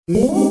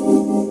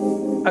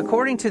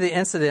According to the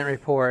incident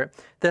report,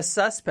 the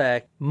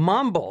suspect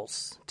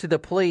mumbles to the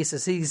police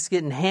as he's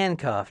getting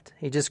handcuffed.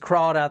 He just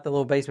crawled out the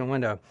little basement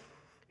window.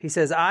 He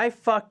says, "I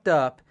fucked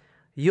up.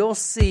 You'll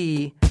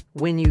see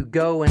when you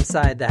go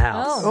inside the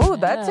house." Oh,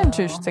 that's an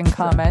interesting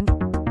comment.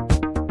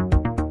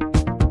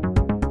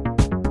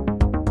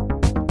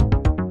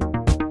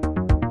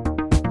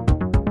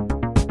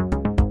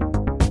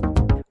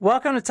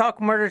 Welcome to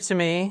Talk Murder to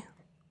Me.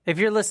 If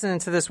you're listening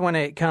to this when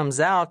it comes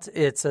out,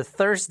 it's a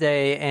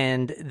Thursday,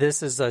 and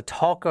this is a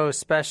Talko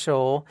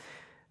special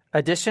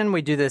edition.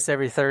 We do this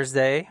every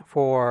Thursday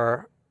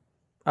for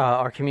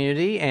our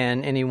community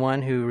and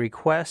anyone who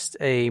requests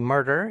a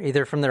murder,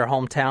 either from their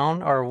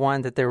hometown or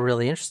one that they're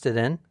really interested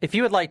in. If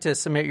you would like to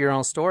submit your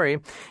own story,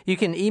 you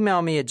can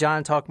email me at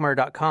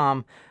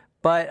johntalkmurder.com.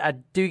 But I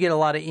do get a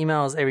lot of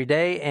emails every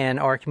day, and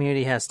our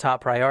community has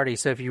top priority.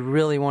 So if you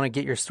really want to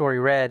get your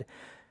story read,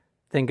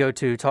 then go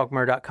to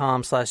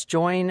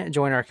talkmurder.com/join,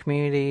 join our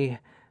community,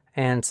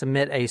 and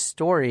submit a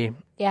story.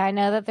 Yeah, I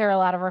know that there are a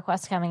lot of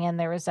requests coming in.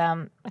 There was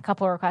a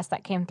couple of requests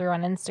that came through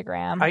on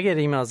Instagram. I get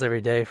emails every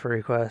day for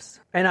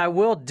requests. And I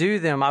will do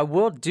them. I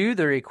will do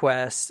the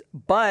requests,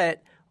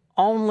 but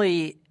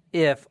only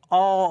if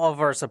all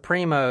of our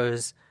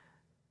Supremos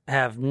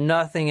have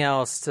nothing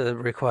else to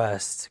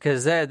request,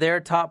 because they're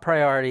top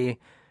priority.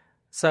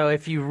 So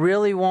if you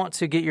really want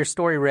to get your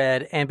story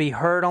read and be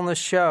heard on the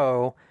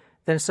show,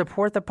 then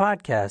support the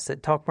podcast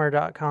at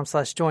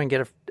talkmurder.com/join.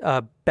 Get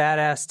a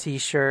badass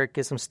t-shirt,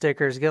 get some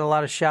stickers, get a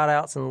lot of shout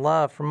outs and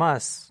love from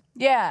us.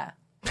 Yeah.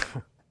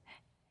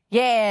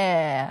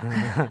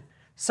 Yeah.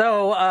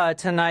 So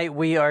tonight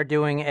we are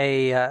doing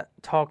a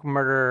Talk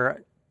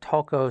Murder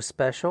Talko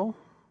special.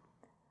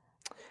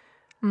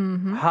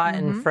 Hot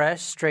and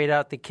fresh, straight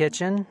out the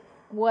kitchen.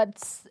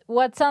 What's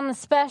on the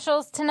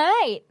specials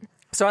tonight?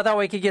 So I thought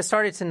we could get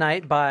started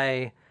tonight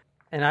by...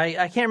 And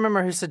I can't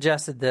remember who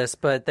suggested this,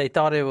 but they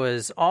thought it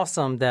was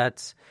awesome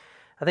that,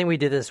 I think we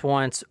did this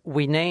once,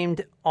 we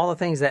named all the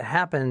things that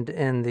happened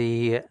in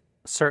the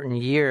certain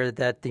year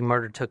that the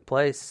murder took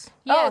place.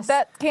 Oh, Yes,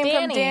 that came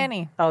from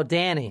Danny. Oh,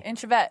 Danny. And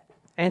Chevette.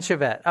 And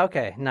Chevette.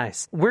 Okay,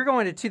 nice. We're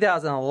going to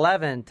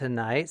 2011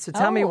 tonight, so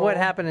tell me what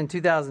happened in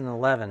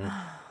 2011.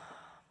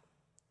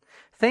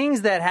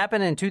 Things that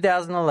happened in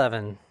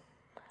 2011.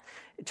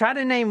 Try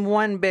to name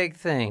one big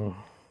thing.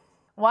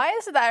 Why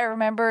is it that I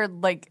remember,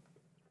 like,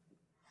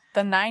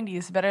 the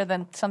 90s better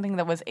than something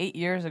that was 8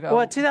 years ago?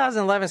 Well,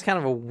 2011 is kind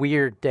of a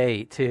weird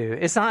date, too.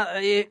 It's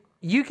not...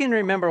 you can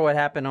remember what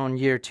happened on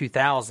year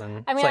 2000. I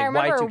mean, it's like I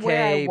remember Y2K,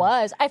 where I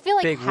was. I feel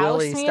like Big house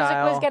Willie music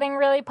style. was getting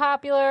really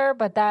popular,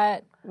 but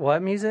that...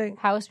 What music?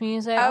 House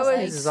music. I was- House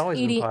music has always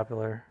been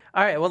popular.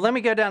 All right, well, let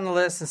me go down the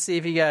list and see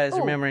if you guys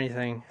remember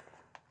anything.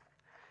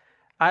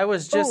 I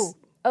was just...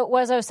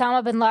 Was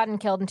Osama bin Laden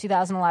killed in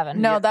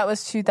 2011? No, that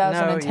was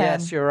 2010. No,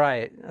 yes, you're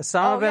right.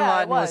 Osama bin yeah, it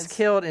Laden was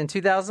killed in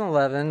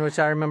 2011, which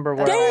I remember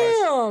where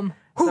I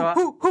was.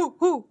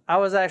 Damn! I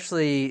was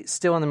actually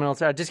still in the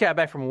military. I just got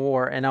back from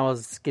war, and I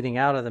was getting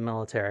out of the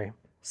military.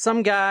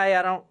 Some guy,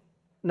 I don't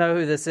know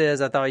who this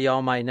is. I thought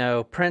y'all might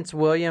know. Prince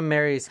William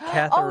marries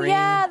Catherine. Oh,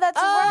 yeah, that's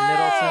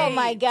right. Oh,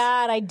 my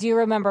God. I do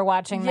remember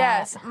watching that.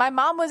 Yes, my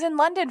mom was in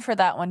London for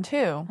that one,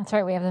 too. That's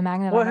right. We have the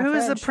magnet Well, on our who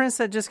is the fridge. prince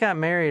that just got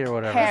married or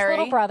whatever? Harry. His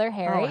little brother,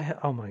 Harry.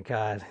 Oh, my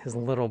God. His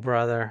little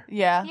brother.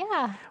 Yeah.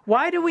 Yeah.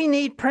 Why do we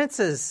need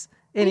princes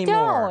anymore?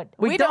 don't.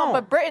 We don't,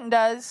 but Britain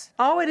does.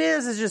 All it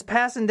is just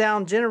passing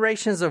down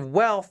generations of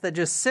wealth that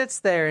just sits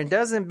there and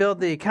doesn't build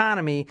the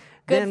economy.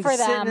 Good them for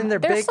sitting them. in their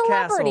They're big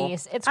castle.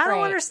 celebrities. It's I don't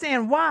great.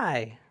 understand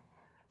why.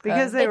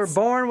 Because they were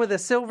born with a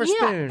silver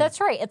spoon. Yeah, that's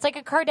right. It's like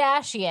a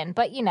Kardashian,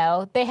 but, you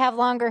know, they have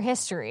longer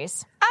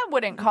histories. I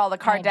wouldn't call the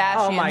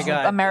Oh my Kardashians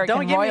God! American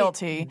Don't give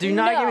royalty. Me, do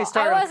not get me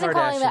started I on wasn't Kardashians.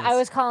 calling them. I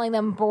was calling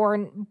them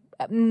born,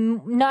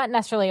 not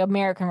necessarily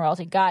American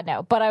royalty. God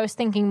no, but I was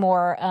thinking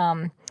more,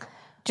 like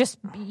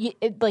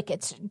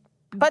it's.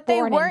 But they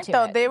born weren't into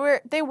though. it.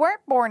 They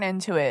weren't born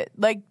into it.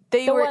 Like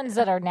they The were ones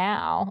that are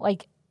now,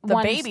 like The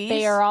ones, babies.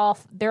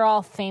 they're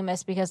all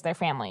famous because their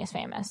family is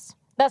famous.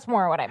 That's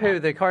more what I meant. Who,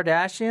 the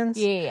Kardashians?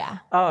 Yeah.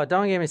 Oh,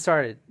 don't get me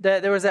started.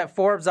 There was that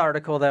Forbes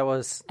article that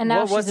was. And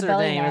now what's she's a her name?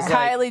 billionaire. It's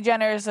like, Kylie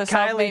Jenner's a Kylie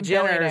self-made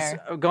Jenner's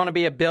billionaire. going to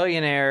be a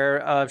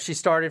billionaire. She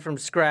started from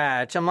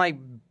scratch. I'm like,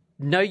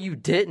 no, you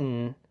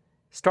didn't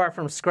start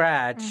from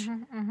scratch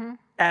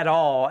at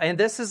all. And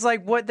this is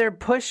like what they're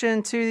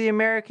pushing to the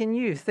American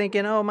youth,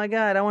 thinking, oh my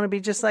God, I want to be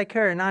just like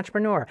her, an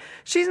entrepreneur.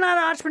 She's not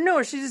an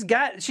entrepreneur.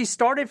 She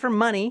started from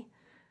money.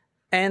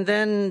 And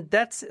then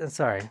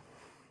sorry.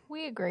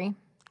 We agree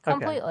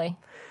completely.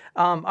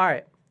 All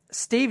right.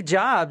 Steve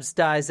Jobs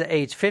dies at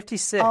age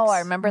 56. Oh, I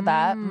remember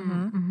that.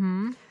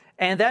 Mm-hmm.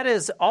 And that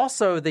is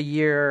also the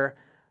year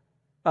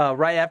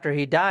right after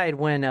he died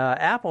when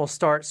Apple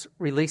starts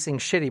releasing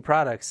shitty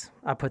products.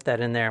 I put that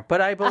in there,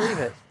 but I believe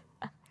it.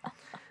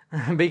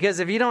 Because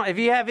if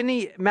you have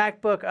any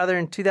MacBook other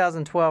than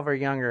 2012 or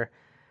younger,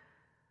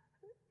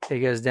 it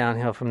goes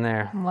downhill from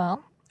there.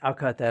 Well, I'll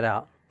cut that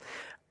out.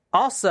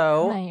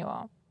 Also, no, you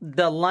won't.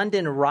 the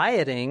London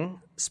rioting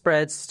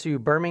spreads to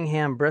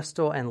Birmingham,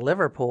 Bristol, and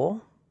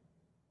Liverpool.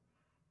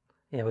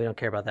 Yeah, we don't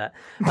care about that.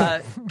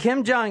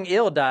 Kim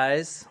Jong-il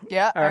dies.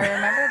 Yeah, I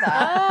remember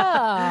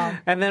that. Oh.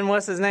 And then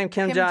what's his name?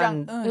 Kim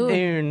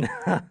Jong-un.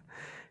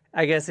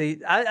 I guess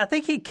I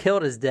think he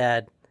killed his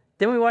dad.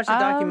 Didn't we watch a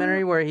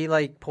documentary where he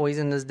like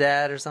poisoned his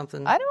dad or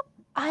something? I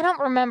don't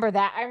remember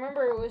that. I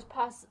remember it was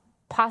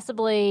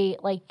possibly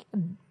like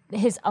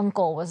his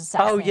uncle was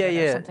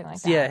assassinated or something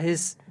like that. Yeah,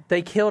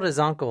 they killed his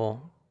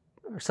uncle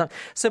or something.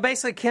 So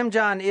basically Kim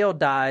Jong-il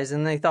dies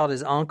and they thought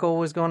his uncle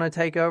was going to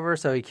take over,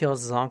 so he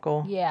kills his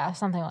uncle. Yeah,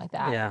 something like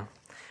that. Yeah.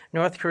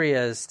 North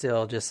Korea is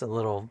still just a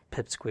little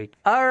pipsqueak.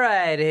 All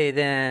righty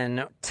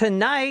then.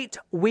 Tonight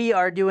we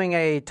are doing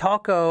a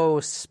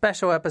taco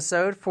special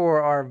episode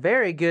for our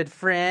very good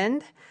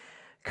friend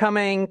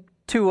coming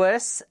to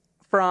us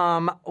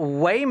from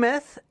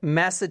Weymouth,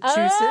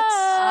 Massachusetts.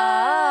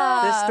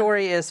 This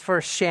story is for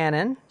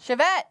Shannon.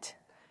 Chevette.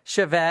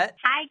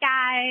 Hi,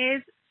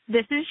 guys.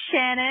 This is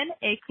Shannon,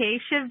 a.k.a.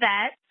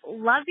 Chevette.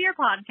 Love your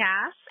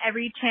podcast.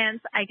 Every chance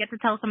I get to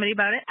tell somebody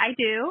about it, I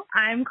do.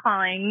 I'm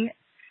calling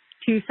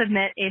to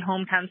submit a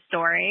hometown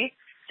story.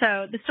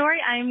 So the story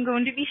I'm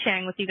going to be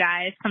sharing with you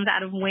guys comes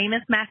out of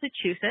Weymouth,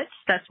 Massachusetts.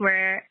 That's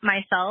where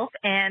myself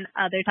and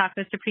other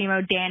Taco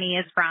Supremo Danny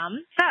is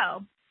from.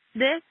 So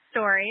this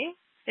story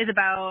is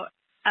about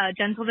a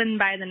gentleman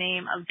by the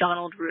name of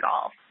Donald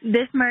Rudolph.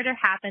 This murder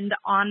happened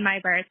on my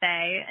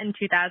birthday in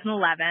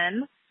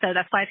 2011. So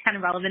that's why it's kind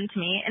of relevant to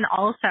me. And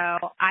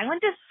also, I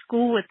went to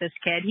school with this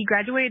kid. He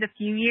graduated a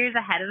few years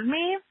ahead of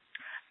me.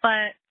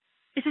 But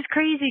it's just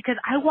crazy because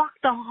I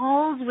walked the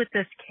halls with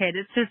this kid.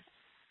 It's just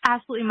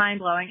absolutely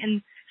mind-blowing.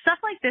 And stuff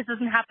like this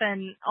doesn't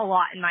happen a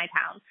lot in my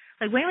town.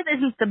 Like, Weymouth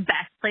isn't the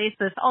best place,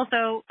 but it's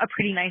also a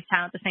pretty nice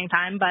town at the same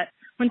time. But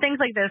when things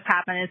like this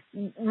happen,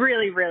 it's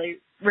really, really,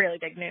 really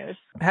big news.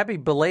 Happy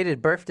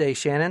belated birthday,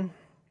 Shannon.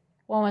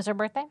 When was her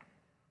birthday?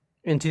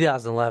 In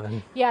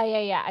 2011. Yeah.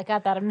 I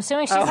got that. I'm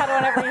assuming she's had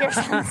one every year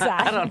since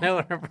that. I don't know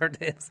when her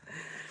birthday is.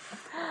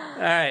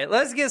 All right,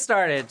 let's get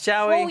started,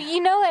 shall we? Well,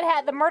 you know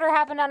the murder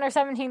happened on her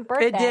 17th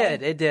birthday.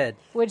 It did.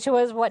 Which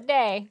was what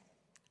day?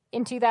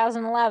 In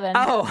 2011.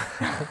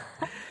 Oh,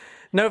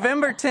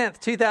 November 10th,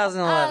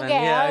 2011.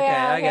 Okay,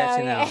 I got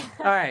you now.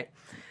 All right.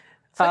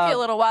 Took you a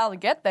little while to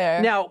get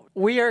there. Now,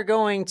 we are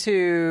going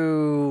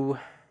to...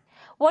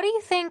 What do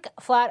you think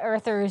flat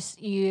earthers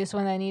use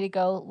when they need to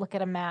go look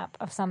at a map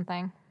of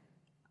something?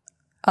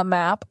 A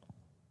map?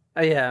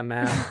 Yeah, a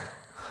map.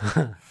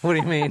 What do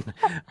you mean?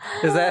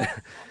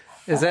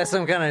 Is that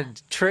some kind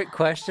of trick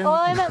question? Well,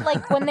 I meant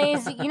like when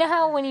you know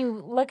how when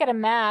you look at a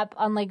map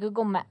on like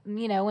Google Map,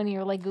 you know, when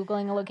you're like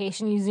Googling a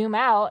location, you zoom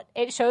out,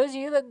 it shows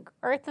you the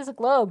Earth is a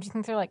globe. Do you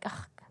think they're like,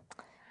 ugh?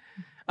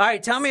 All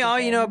right, tell me all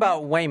you know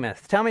about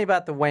Weymouth. Tell me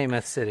about the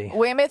Weymouth city.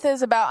 Weymouth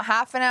is about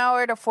half an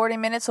hour to 40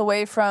 minutes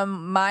away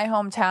from my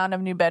hometown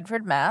of New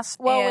Bedford, Mass.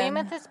 Well, And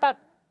Weymouth is about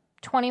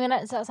 20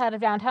 minutes outside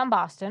of downtown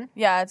Boston.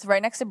 yeah, it's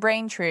right next to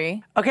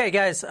Braintree. Okay,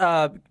 guys,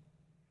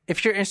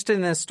 if you're interested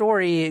in this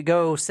story,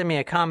 go send me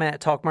a comment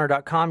at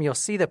talkmurder.com. You'll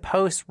see the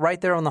post right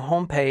there on the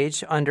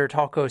homepage under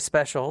Taco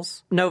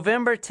Specials.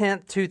 November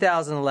 10th,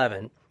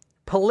 2011.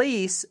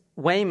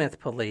 Weymouth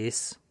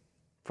police,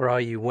 for all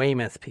you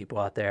Weymouth people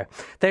out there,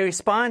 they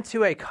respond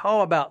to a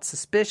call about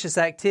suspicious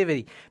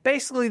activity.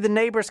 Basically, the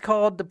neighbors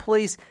called the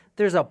police.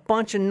 There's a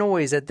bunch of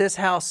noise at this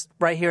house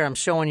right here I'm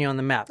showing you on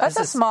the map. That's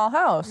a small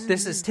house.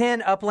 This is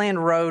 10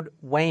 Upland Road,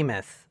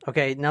 Weymouth.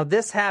 Okay, now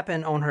this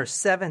happened on her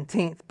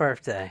 17th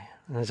birthday.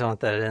 I just want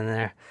that in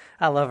there.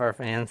 I love our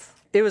fans.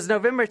 It was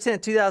November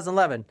 10th,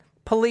 2011.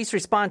 Police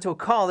respond to a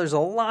call. There's a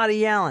lot of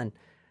yelling.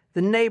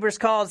 The neighbors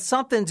called.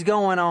 Something's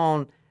going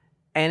on,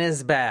 and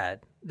it's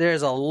bad.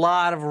 There's a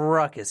lot of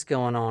ruckus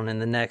going on in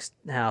the next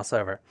house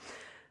over.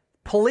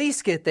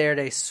 Police get there.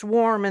 They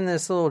swarm in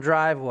this little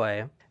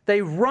driveway.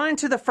 They run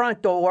to the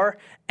front door,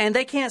 and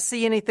they can't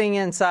see anything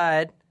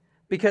inside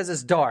because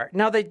it's dark.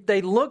 Now,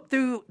 they look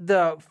through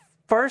the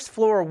first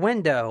floor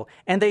window,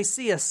 and they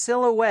see a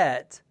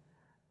silhouette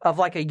of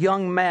like a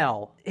young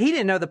male. He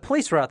didn't know the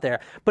police were out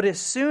there. But as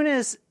soon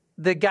as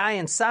the guy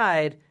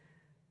inside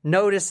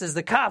notices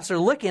the cops are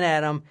looking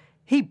at him,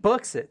 he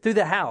books it through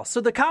the house. So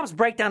the cops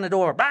break down the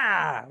door.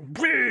 Bah!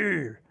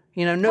 Brrr.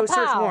 You know, no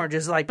search warrant.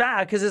 Just like,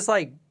 bah, because it's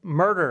like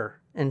murder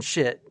and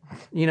shit.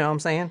 You know what I'm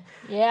saying?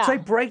 Yeah. So they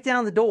break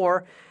down the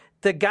door.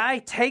 The guy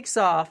takes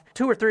off.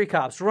 2 or 3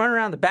 cops run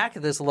around the back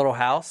of this little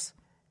house.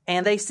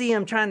 And they see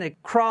him trying to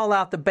crawl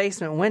out the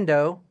basement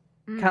window.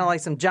 Kind of like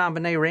some John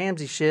Benet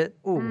Ramsey shit.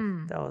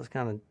 Ooh, that was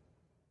kind of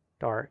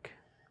dark.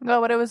 No,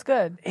 but it was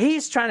good.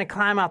 He's trying to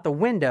climb out the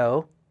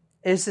window.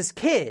 It's this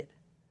kid,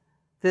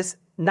 this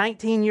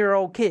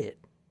 19-year-old kid.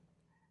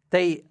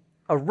 They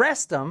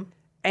arrest him,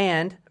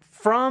 and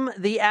from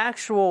the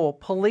actual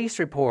police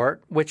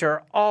report, which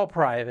are all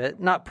private,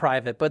 not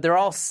private, but they're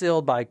all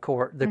sealed by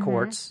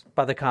courts,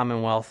 by the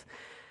Commonwealth,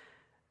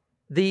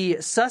 the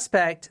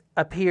suspect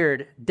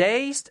appeared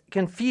dazed,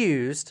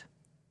 confused.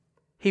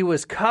 He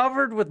was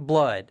covered with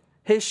blood.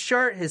 His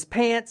shirt, his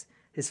pants,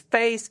 his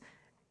face,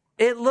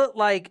 it looked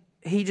like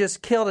he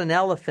just killed an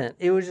elephant.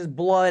 It was just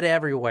blood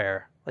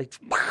everywhere.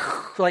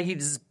 Like he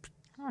just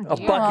a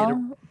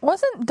bucket.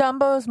 Wasn't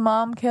Dumbo's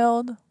mom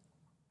killed?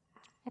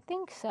 I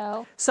think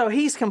so. So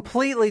he's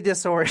completely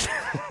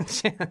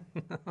disoriented.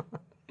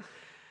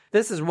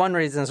 This is one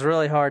reason it's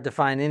really hard to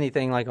find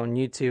anything like on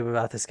YouTube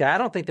about this guy. I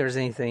don't think there's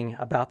anything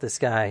about this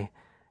guy.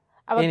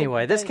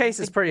 Anyway, this case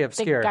is pretty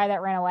obscure. The guy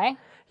that ran away?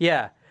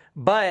 Yeah.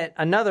 But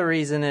another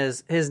reason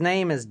is his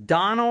name is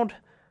Donald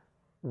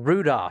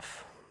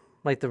Rudolph,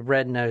 like the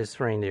red-nosed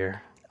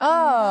reindeer.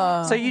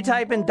 Oh. So you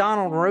type in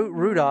Donald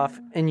Rudolph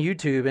in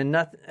YouTube,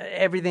 and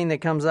everything that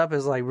comes up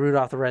is like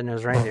Rudolph the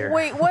Red-Nosed Reindeer.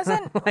 Wait,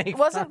 wasn't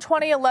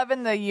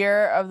 2011 the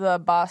year of the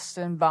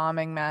Boston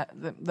bombing,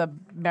 the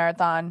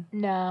marathon?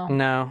 No.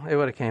 No, it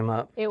would have came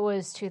up. It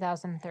was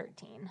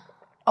 2013.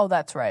 Oh,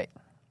 that's right.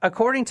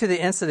 According to the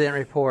incident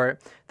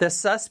report, the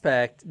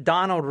suspect,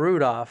 Donald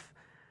Rudolph,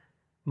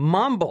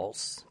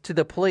 mumbles to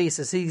the police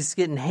as he's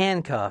getting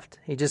handcuffed.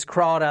 He just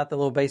crawled out the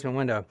little basement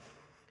window.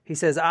 He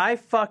says, "I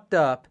fucked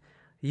up.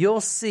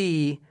 You'll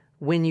see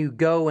when you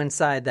go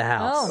inside the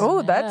house."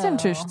 Oh, that's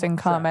interesting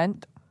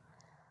comment.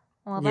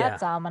 Well, Yeah.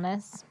 that's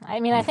ominous. I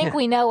mean, I think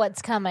we know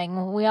what's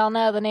coming. We all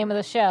know the name of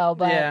the show,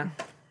 but Yeah.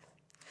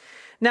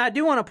 Now, I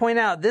do want to point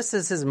out, this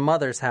is his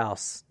mother's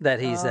house that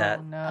he's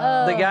at.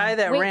 No. The guy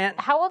that Wait, ran...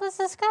 how old is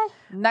this guy?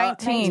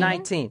 19.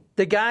 19.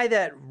 The guy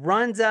that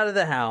runs out of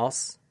the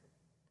house,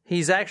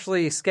 he's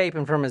actually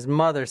escaping from his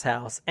mother's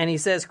house. And he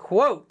says,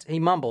 quote, he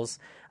mumbles,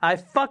 "I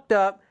fucked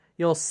up.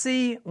 You'll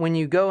see when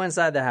you go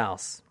inside the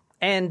house."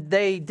 And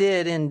they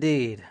did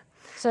indeed.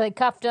 So they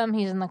cuffed him.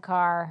 He's in the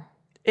car.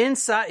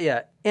 Inside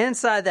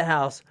the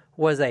house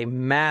was a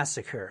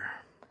massacre.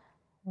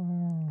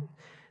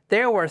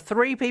 There were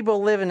 3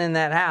 people living in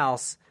that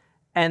house.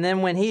 And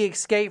then when he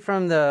escaped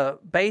from the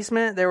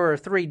basement, there were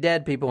 3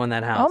 dead people in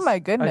that house. Oh, my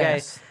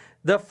goodness. Okay.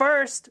 The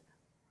first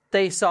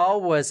they saw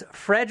was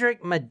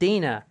Frederick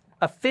Medina,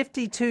 a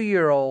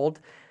 52-year-old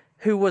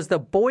who was the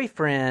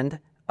boyfriend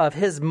of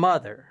his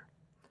mother.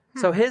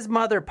 So his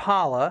mother,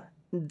 Paula,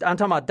 I'm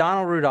talking about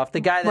Donald Rudolph,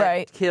 the guy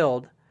that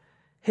killed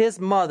his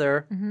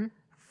mother,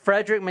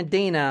 Frederick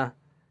Medina,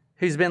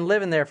 who's been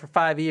living there for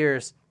 5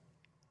 years,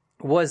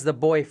 was the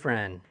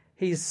boyfriend.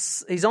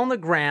 He's on the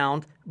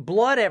ground,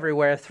 blood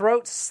everywhere,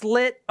 throat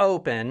slit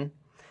open,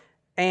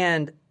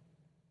 and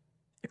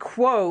a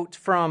quote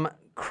from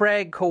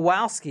Craig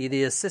Kowalski,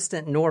 the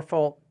assistant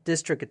Norfolk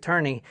district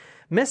attorney,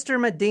 Mr.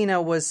 Medina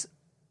was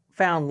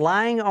found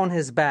lying on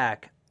his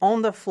back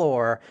on the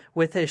floor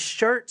with his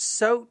shirt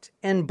soaked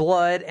in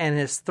blood and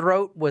his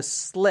throat was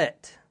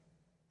slit.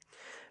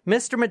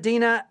 Mr.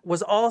 Medina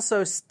was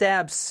also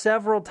stabbed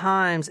several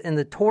times in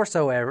the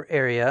torso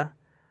area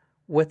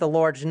with a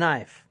large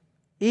knife.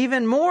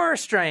 Even more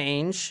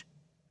strange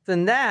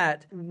than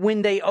that,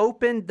 when they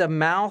opened the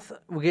mouth,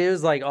 it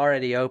was like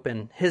already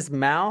open, his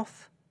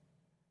mouth,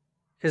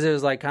 because it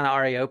was like kind of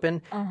already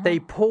open, they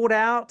pulled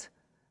out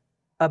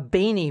a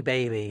Beanie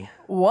Baby.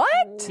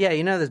 What? Yeah,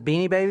 you know those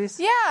Beanie Babies?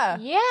 Yeah.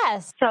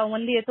 Yes. So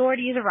when the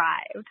authorities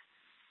arrived,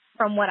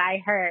 from what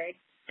I heard,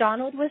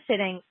 Donald was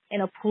sitting in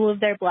a pool of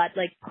their blood,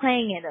 like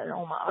playing in it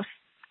almost.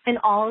 And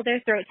all of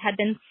their throats had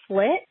been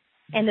slit,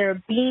 and there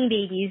were Beanie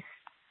Babies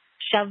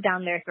shoved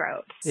down their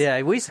throats. Yeah,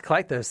 we used to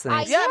collect those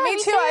things. Yeah,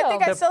 me too. I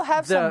think I still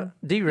have some.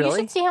 Do you You really?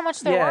 should see how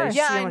much they're Yeah, worth.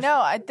 you Yeah, see how I much-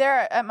 know.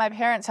 They're at my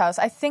parents' house.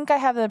 I think I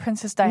have the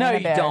Princess Diana No,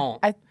 you bear.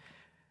 don't.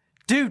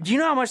 Dude, do you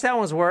know how much that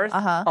one's worth?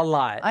 Uh-huh. A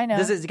lot. I know.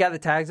 Does it got the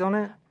tags on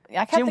it?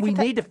 I kept Jim,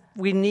 the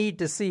we need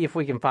to see if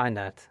we can find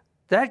that.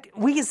 That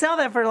we can sell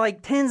that for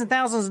like tens of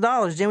thousands of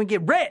dollars, Jim. We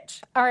get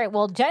rich. All right,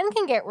 well, Jen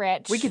can get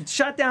rich. We could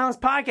shut down this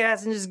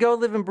podcast and just go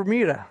live in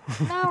Bermuda.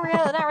 not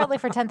really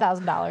for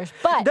 $10,000,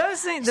 but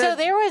Those things. so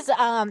there was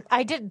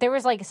there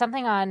was like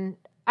something on,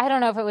 I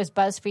don't know if it was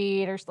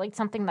BuzzFeed or like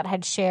something that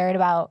had shared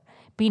about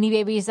Beanie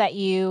Babies that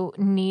you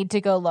need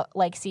to go look,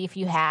 like see if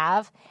you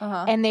have,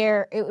 and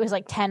it was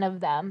like 10 of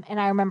them, and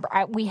I remember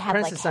we had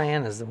Princess like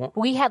Diana's the one.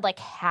 we had like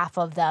half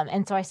of them,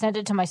 and so I sent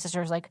it to my sister.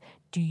 I was like,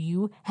 "Do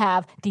you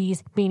have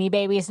these Beanie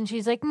Babies?" And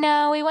she's like,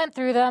 "No, we went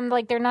through them.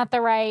 Like they're not the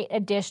right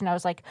edition." I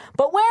was like,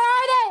 "But where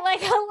are they?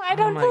 Like I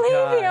don't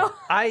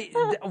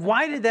believe you."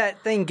 Why did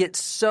that thing get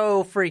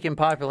so freaking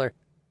popular?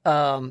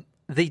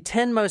 The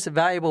 10 most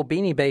valuable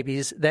Beanie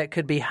Babies that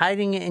could be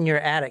hiding in your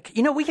attic.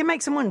 You know, we can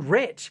make someone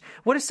rich.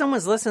 What if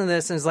someone's listening to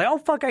this and is like, "Oh,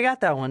 fuck, I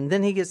got that one."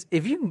 Then he gets,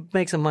 if you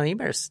make some money, you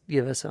better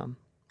give us some.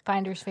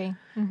 Finder's fee.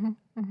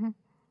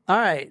 All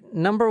right.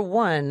 Number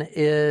 1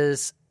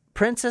 is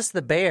Princess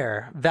the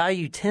Bear,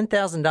 value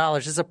 $10,000.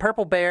 It's a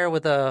purple bear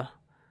with a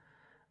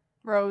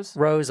Rose.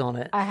 rose on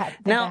it. I had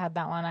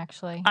that one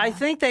actually. I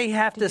think they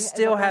have to is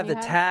still that have one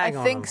the you tag I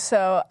on think them.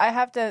 so.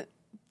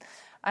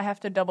 I have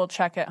to double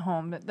check at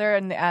home. But they're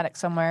in the attic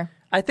somewhere.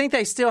 I think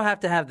they still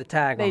have to have the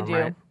tag They on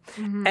them,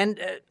 do. right? And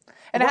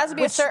And it has to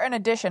be a certain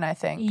edition, I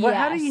think. well,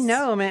 how do you Yes.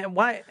 know, man?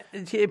 Why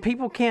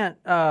people can't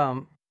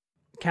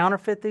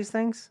counterfeit these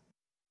things?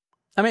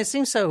 I mean, it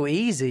seems so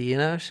easy, you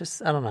know? It's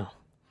just, I don't know.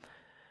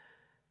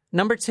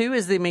 Number 2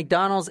 is the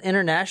McDonald's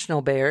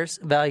International Bears,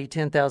 value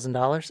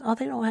 $10,000. Oh,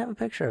 they don't have a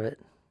picture of it.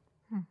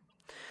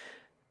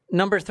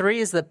 Number 3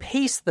 is the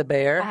Peace the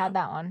Bear. I had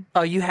that one.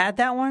 Oh, you had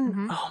that one?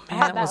 Mm-hmm. Oh, man,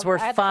 that was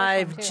worth I had the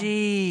first one, 5 too.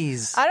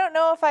 G's. I don't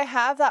know if I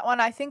have that one.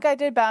 I think I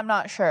did, but I'm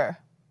not sure.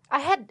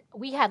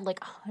 We had like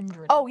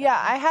 100. Oh, yeah.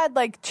 I had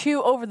like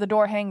 2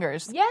 over-the-door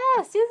hangers.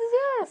 Yes.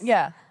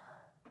 Yeah.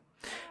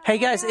 Hey,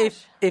 guys,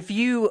 if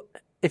you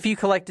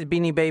collected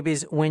Beanie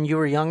Babies when you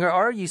were younger,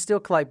 or you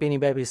still collect Beanie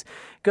Babies,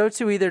 go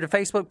to either the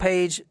Facebook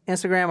page,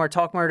 Instagram, or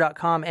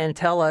talkmurder.com and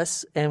tell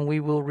us, and we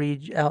will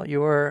read out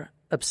your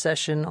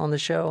obsession on the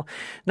show.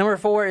 Number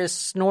 4 is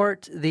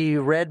Snort the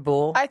Red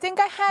Bull. I think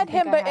I had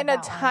him, but in a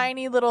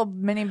tiny little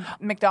mini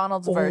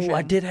McDonald's version. Oh,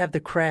 I did have the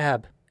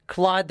crab.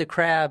 Claude the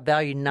Crab,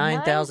 valued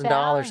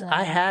 $9,000.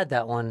 I had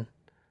that one.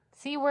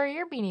 See, where are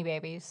your Beanie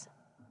Babies?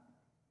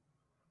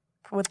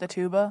 With the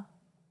tuba.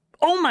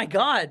 Oh, my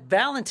God.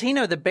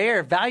 Valentino the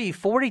Bear, value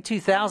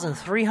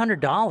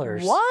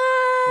 $42,300.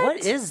 What? What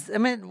is,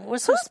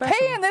 what's so Who's special?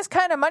 paying this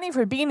kind of money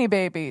for Beanie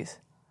Babies?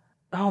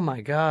 Oh,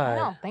 my God. I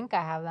don't think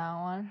I have that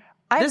one.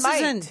 This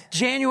is in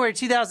January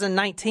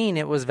 2019.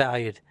 It was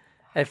valued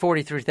at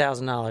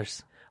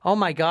 $43,000. Oh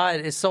my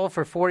God! It sold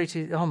for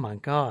 $42,000. Oh my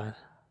God!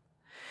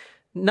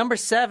 Number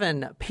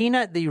 7,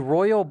 Peanut the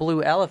Royal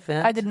Blue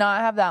Elephant. I did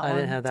not have that one. I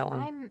didn't have that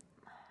one.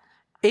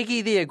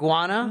 Iggy the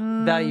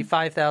Iguana, value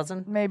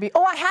 $5,000. Maybe.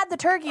 Oh, I had the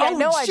turkey. Oh, I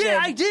know shit, I did.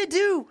 I did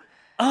too.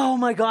 Oh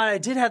my God! I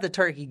did have the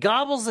turkey.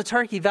 Gobbles the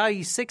turkey,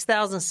 value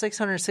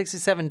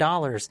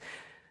 $6,667.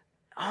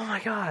 Oh my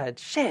God!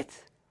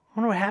 Shit! I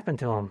wonder what happened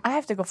to him. I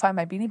have to go find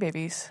my Beanie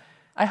Babies.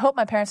 I hope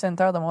my parents didn't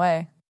throw them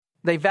away.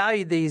 They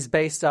valued these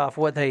based off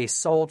what they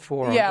sold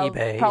for on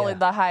eBay. Probably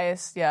the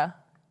highest, yeah.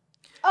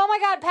 Oh my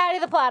God, Patty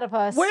the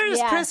Platypus. Where's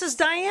Yes. Princess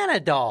Diana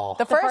doll?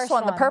 The first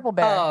one, the purple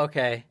bear. Oh,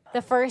 okay.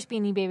 The first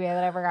Beanie Baby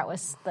that I ever got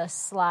was the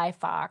Sly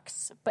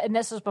Fox, and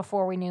this was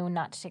before we knew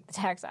not to take the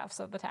tags off,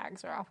 so the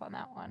tags are off on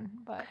that one.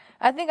 But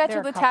I think I there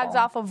took are a the tags couple.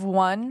 off of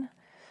one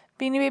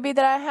Beanie Baby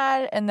that I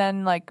had, and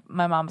then like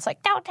my mom was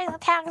like, "Don't take the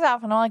tags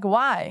off," and I'm like,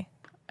 "Why?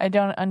 I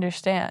don't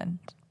understand."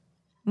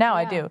 Now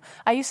I do.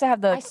 I used to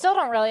have I still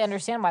don't really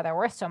understand why they're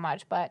worth so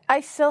much, but I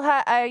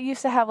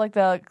used to have like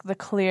the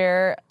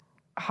clear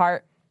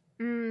heart.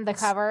 the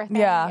cover thing.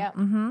 Yeah. Yep.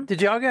 Mm-hmm.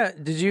 Did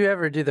you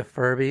ever do the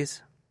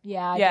Furbies?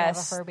 Yeah, I do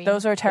Yes. have a Furby.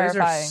 Those are Those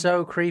terrifying. are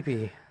so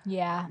creepy.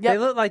 Yeah. Yep. They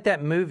look like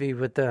that movie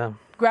with the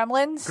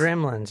Gremlins.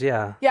 gremlins,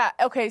 yeah. Yeah.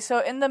 Okay. So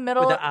in the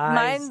middle, With the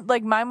eyes.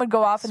 mine would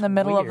go off in the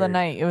middle of the weird.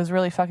 night. It was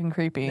really fucking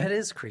creepy. That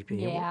is creepy.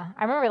 Yeah.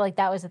 I remember like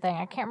that was the thing.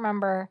 I can't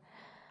remember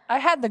I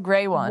had the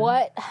gray one.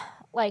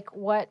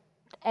 what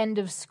end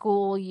of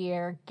school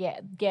year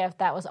gift.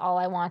 That was all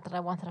I wanted. I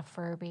wanted a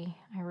Furby.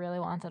 I really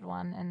wanted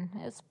one, and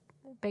it's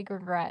a big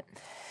regret.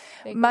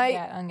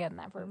 Regret on getting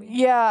that Furby.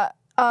 Yeah.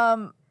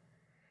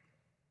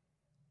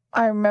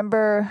 I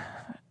remember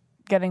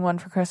getting one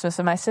for Christmas,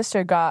 and my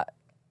sister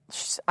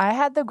I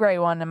had the gray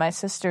one, and my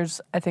sister's,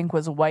 I think,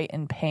 was white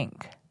and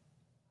pink.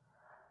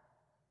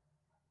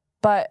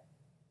 But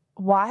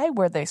why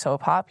were they so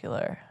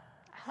popular?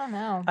 I don't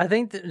know. I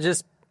think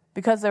just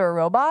Because they were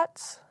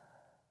robots?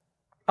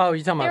 oh,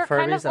 you're talking They were about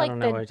kind Furbies? of I like don't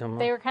know what you're talking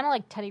they about. were kind of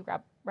like Teddy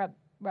Rub.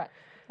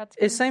 It's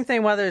the same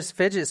thing why those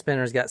fidget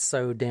spinners got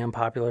so damn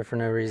popular for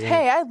no reason.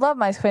 Hey, I love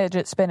my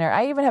fidget spinner.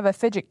 I even have a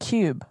fidget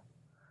cube.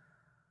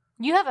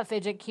 You have a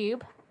fidget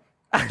cube.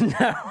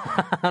 No,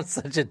 I'm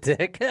such a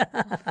dick.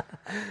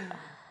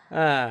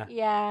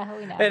 Yeah,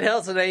 we know. It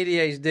helps with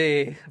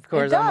ADHD. Of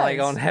course, It I'm like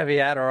does. on heavy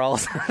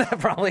Adderalls. That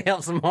probably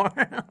helps more.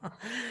 All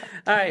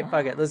right,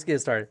 fuck it. Let's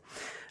get started.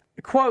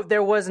 Quote,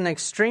 there was an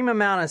extreme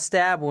amount of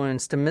stab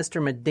wounds to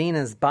Mr.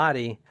 Medina's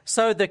body.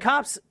 So the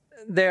cops,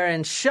 they're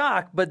in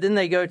shock, but then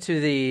they go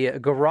to the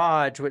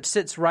garage, which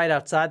sits right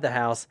outside the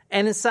house.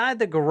 And inside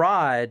the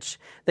garage,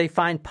 they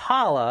find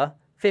Paula,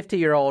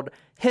 50-year-old,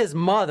 his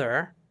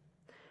mother,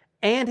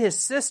 and his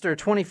sister,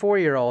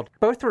 24-year-old.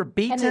 Both were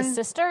beaten. And his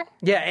sister?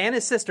 Yeah, and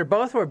his sister.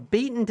 Both were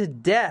beaten to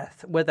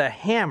death with a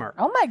hammer.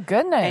 Oh, my And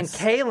goodness.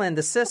 Kaylin, the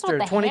What's sister,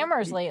 with the 20.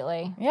 hammers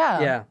lately?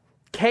 Yeah.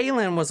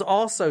 Kaylin was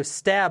also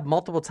stabbed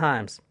multiple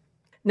times.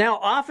 Now,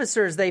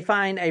 officers, they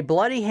find a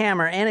bloody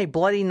hammer and a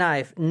bloody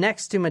knife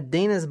next to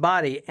Medina's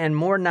body and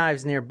more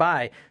knives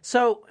nearby.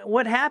 So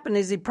what happened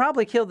is he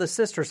probably killed the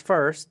sisters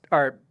first,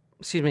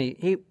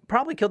 he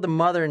probably killed the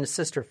mother and the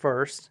sister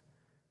first.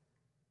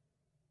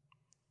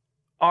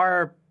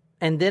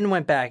 And then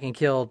went back and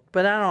killed,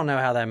 but I don't know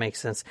how that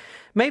makes sense.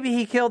 Maybe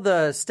he killed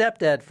the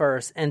stepdad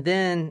first and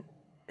then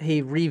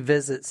he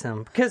revisits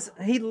him.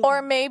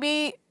 Or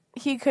maybe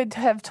he could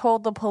have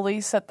told the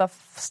police that the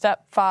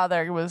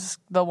stepfather was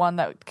the one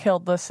that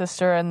killed the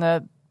sister and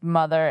the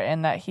mother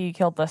and that he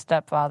killed the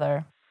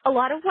stepfather. A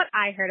lot of what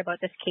I heard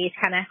about this case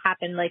kind of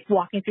happened like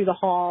walking through the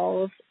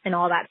halls and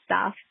all that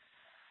stuff.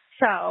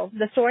 So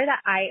the story that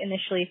I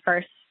initially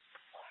first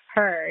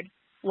heard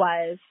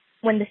was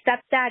when the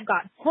stepdad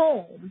got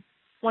home,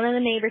 one of the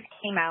neighbors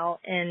came out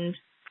and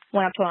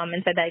went up to him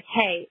and said like,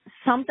 hey,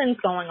 something's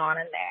going on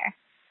in there.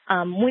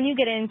 When you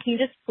get in, can you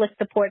just flick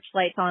the porch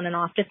lights on and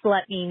off just to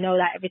let me know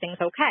that everything's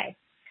okay?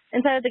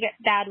 And so the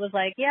dad was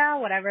like, yeah,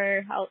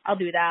 whatever, I'll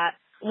do that.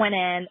 Went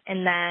in,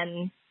 and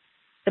then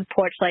the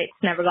porch lights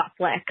never got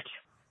flicked.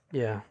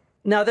 Yeah.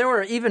 Now, there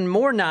were even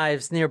more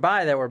knives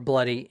nearby that were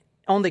bloody.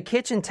 On the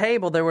kitchen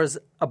table, there was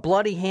a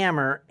bloody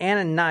hammer and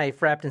a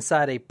knife wrapped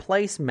inside a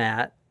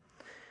placemat.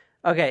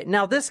 Okay,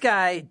 now this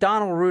guy,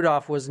 Donald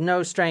Rudolph, was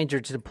no stranger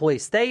to the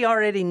police. They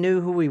already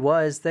knew who he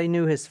was. They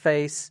knew his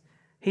face.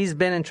 He's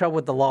been in trouble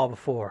with the law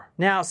before.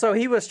 Now, so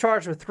he was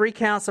charged with 3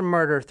 counts of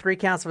murder, 3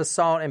 counts of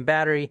assault and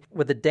battery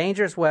with a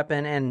dangerous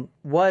weapon, and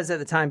was at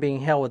the time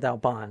being held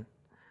without bond.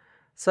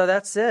 So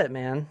that's it,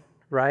 man.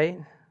 Right?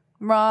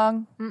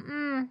 Wrong.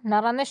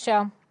 Not on this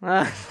show.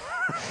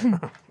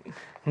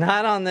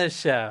 Not on this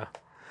show.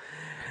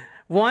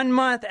 1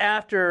 month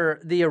after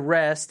the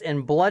arrest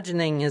and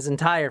bludgeoning his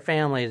entire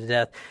family to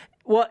death.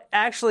 Well,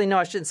 actually, no,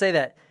 I shouldn't say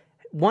that.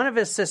 One of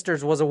his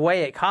sisters was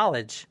away at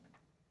college,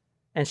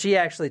 and she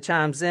actually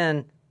chimes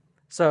in.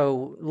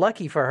 So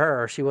lucky for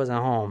her, she wasn't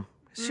home.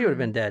 She would have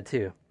been dead,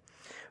 too.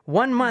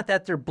 1 month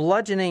after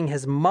bludgeoning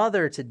his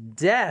mother to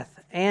death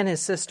and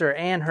his sister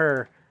and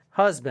her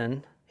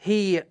husband,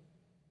 he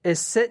is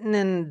sitting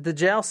in the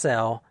jail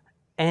cell,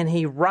 and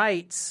he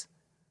writes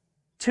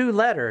 2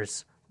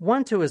 letters,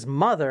 one to his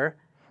mother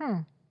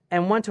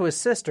and one to his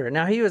sister.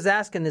 Now, he was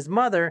asking his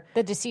mother...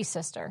 The deceased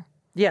sister.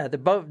 Yeah,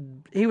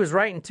 he was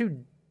writing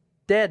 2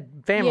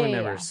 dead family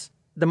members.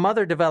 The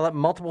mother developed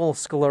multiple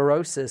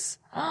sclerosis.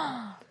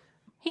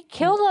 He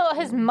killed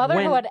his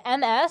mother who had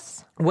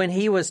MS? When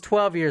he was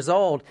 12 years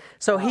old.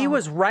 So he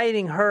was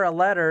writing her a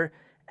letter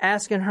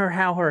asking her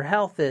how her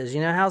health is.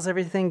 You know, how's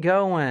everything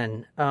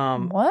going?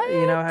 What?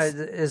 You know,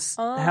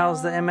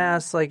 how's the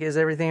MS? Like, is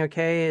everything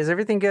okay? Is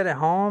everything good at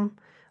home?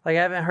 Like,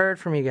 I haven't heard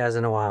from you guys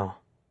in a while.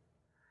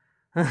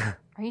 Are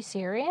you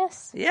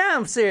serious? Yeah,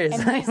 I'm serious.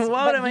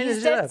 Why would I make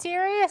this shit up? He's dead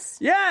serious?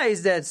 Yeah,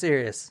 he's dead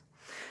serious.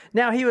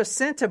 Now, he was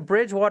sent to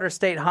Bridgewater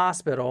State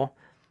Hospital,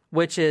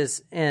 which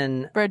is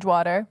in...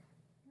 Bridgewater.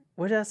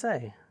 What did I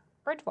say?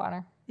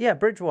 Bridgewater. Yeah,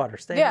 Bridgewater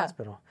State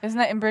Hospital. Isn't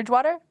that in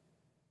Bridgewater?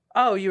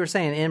 Oh, you were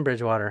saying in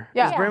Bridgewater.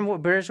 Yeah. Is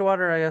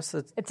Bridgewater, I guess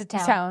it's... It's a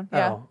town. Town,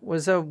 yeah. Oh,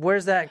 so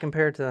where's that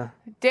compared to...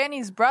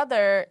 Danny's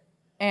brother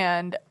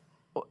and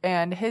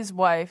his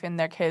wife and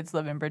their kids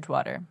live in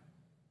Bridgewater.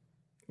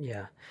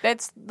 Yeah.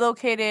 It's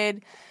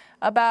located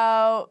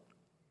about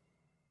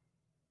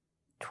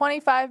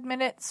 25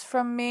 minutes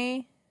from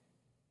me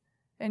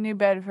in New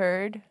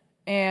Bedford,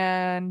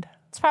 and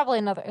It's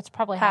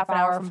probably half an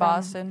hour from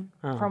Boston.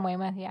 From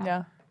Weymouth, yeah.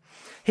 Yeah.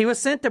 He was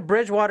sent to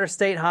Bridgewater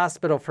State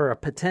Hospital for a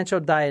potential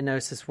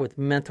diagnosis with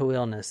mental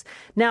illness.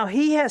 Now,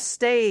 he has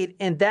stayed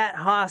in that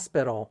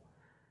hospital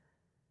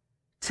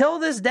till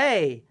this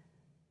day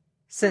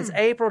since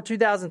April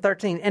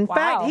 2013. In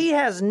fact, he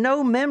has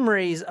no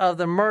memories of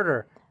the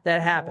murder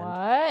that happened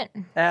What?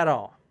 at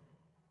all.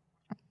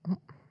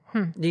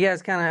 You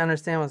guys kind of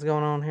understand what's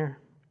going on here?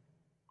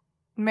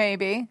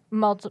 Maybe.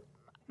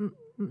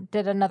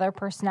 Did another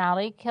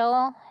personality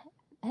kill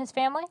his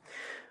family?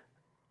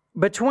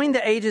 Between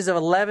the ages of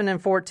 11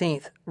 and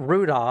 14,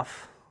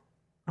 Rudolph,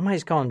 I might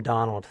just call him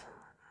Donald.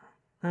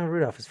 No,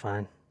 Rudolph is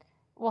fine.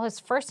 Well, his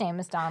first name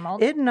is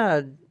Donald. Isn't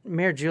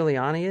Mayor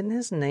Giuliani, isn't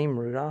his name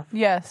Rudolph?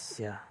 Yes.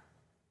 Yeah.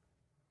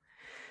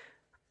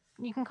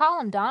 You can call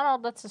him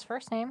Donald. That's his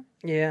first name.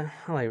 Yeah,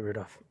 I like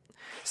Rudolph.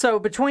 So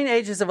between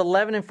ages of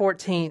 11 and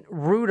 14,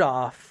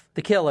 Rudolph,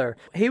 the killer,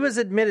 he was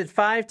admitted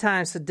 5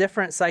 times to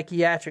different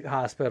psychiatric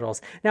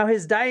hospitals. Now,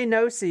 his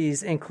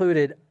diagnoses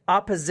included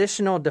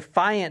oppositional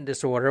defiant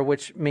disorder,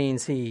 which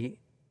means he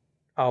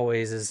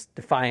always is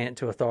defiant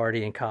to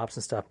authority and cops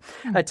and stuff.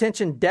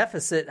 Attention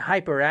deficit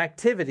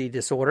hyperactivity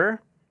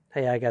disorder.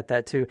 Hey, I got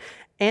that too.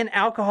 And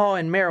alcohol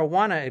and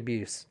marijuana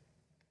abuse.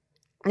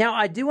 Now,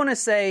 I do want to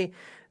say,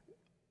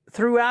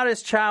 throughout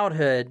his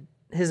childhood,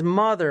 his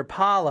mother,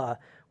 Paula,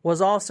 was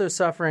also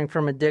suffering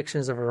from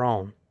addictions of her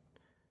own,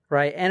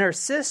 right? And her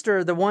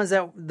sister, the one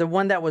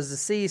that was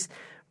deceased,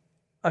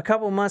 a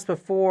couple months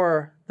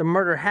before the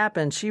murder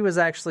happened, she was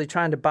actually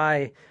trying to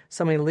buy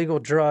some illegal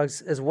drugs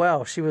as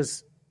well. She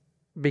was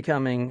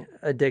becoming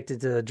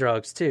addicted to the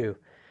drugs too,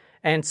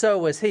 and so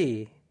was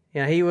he.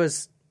 You know, he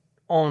was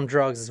on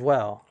drugs as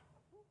well.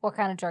 What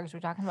kind of drugs are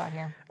we talking about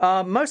here?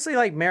 Mostly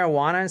like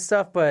marijuana and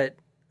stuff, but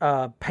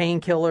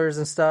painkillers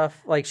and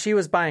stuff. Like she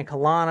was buying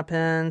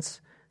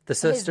Klonopins. The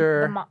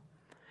sister,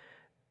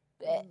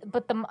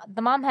 but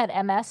the mom had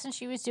MS and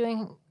she was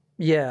doing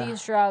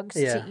these drugs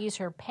to ease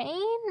her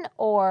pain,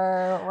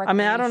 or I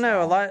mean, I don't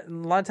know. A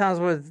lot of times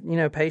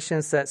with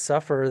patients that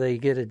suffer, they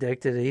get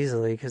addicted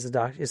easily because the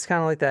doctor. It's kind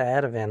of like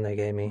that Ativan they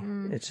gave me.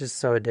 It's just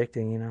so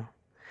addicting,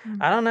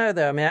 I don't know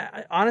though. I mean,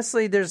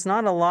 honestly, there's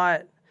not a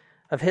lot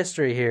of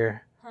history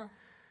here.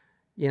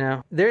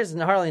 There's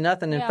hardly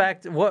nothing. In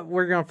fact, what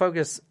we're going to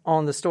focus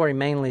on the story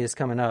mainly is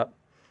coming up,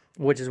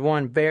 which is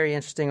one very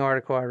interesting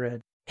article I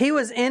read. He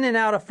was in and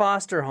out of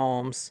foster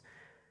homes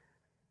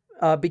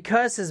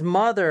because his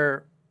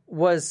mother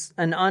was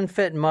an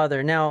unfit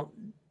mother. Now,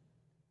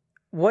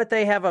 what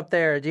they have up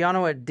there, do y'all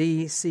know what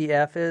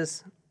DCF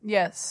is?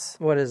 Yes.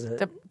 What is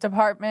it?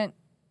 Department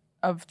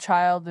of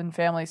Child and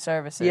Family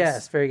Services.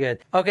 Yes, very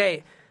good.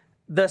 Okay,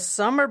 the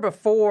summer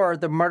before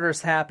the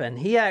murders happened,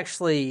 he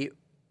actually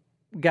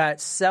got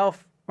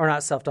or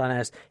not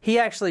self-diagnosed. He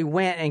actually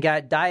went and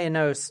got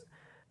diagnosed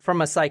from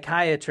a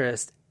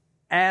psychiatrist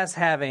as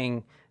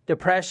having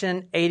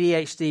depression,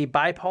 ADHD,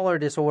 bipolar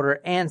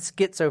disorder, and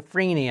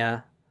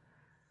schizophrenia.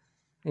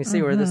 You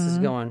see where this is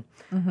going.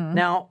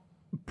 Now,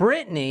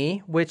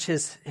 Brittany, which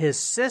is his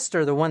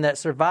sister, the one that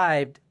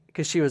survived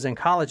because she was in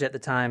college at the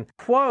time,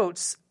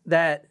 quotes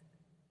that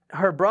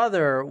her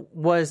brother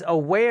was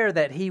aware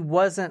that he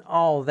wasn't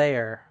all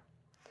there.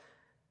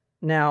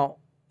 Now,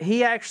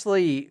 he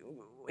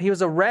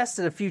was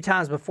arrested a few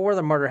times before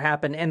the murder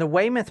happened, and the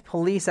Weymouth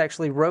police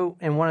actually wrote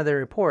in one of their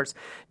reports,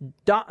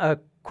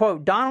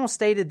 quote, Donald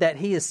stated that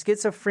he is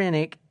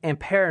schizophrenic and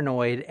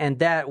paranoid, and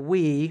that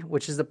we,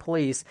 which is the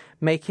police,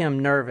 make him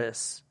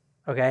nervous.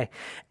 Okay?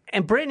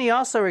 And Brittany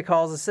also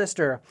recalls the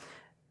sister,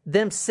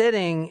 them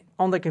sitting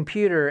on the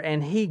computer,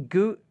 and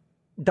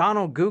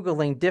Donald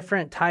Googling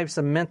different types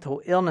of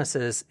mental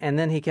illnesses, and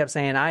then he kept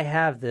saying, I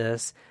have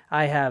this,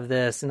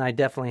 and I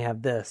definitely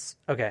have this.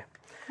 Okay.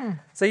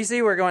 So you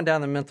see we're going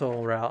down the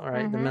mental route,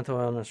 right? The mental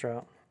illness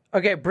route.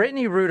 Okay,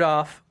 Brittany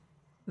Rudolph,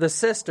 the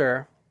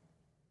sister,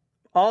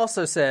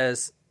 also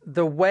says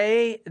the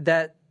way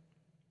that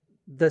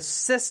the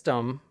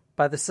system,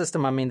 by the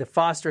system I mean the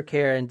foster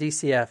care and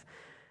DCF,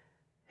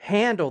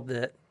 handled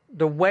it,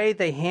 the way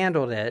they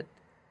handled it,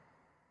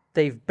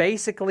 they've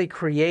basically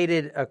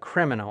created a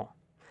criminal.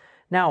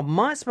 Now,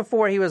 months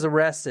before the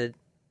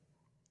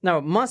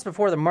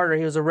murder,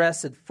 he was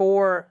arrested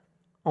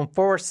on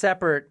four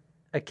separate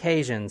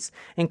occasions,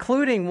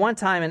 including one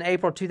time in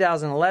April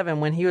 2011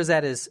 when he was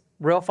at his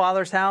real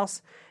father's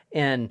house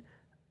in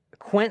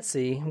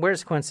Quincy.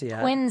 Where's Quincy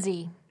at?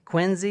 Quincy.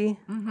 Quincy?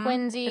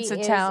 Quincy It's a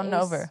is town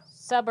a over.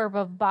 suburb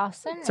of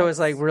Boston. So it's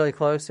like really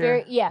close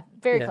here?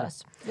 Very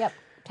close. Yep,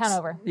 town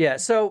over. Yeah,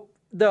 so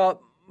the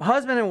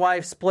husband and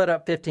wife split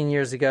up 15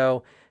 years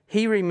ago.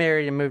 He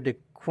remarried and moved to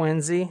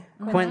Quincy.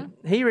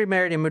 He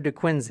remarried and moved to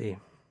Quincy.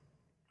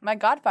 My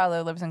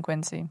godfather lives in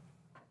Quincy.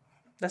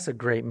 That's a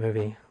great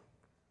movie.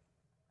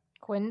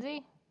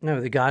 Quincy? No,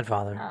 The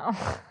Godfather.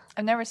 Oh.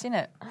 I've never seen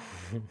it.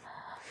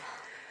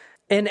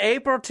 In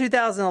April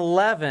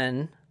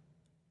 2011,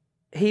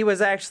 he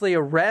was actually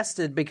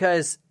arrested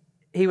because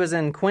he was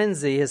in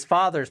Quincy, his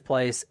father's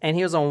place, and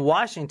he was on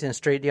Washington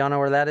Street. Do y'all know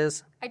where that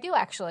is? I do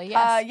actually,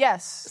 yes.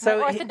 Yes. My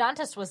So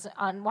orthodontist was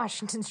on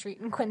Washington Street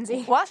in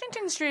Quincy.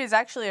 Washington Street is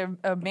actually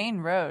a main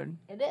road.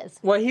 It is.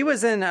 Well, he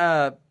was in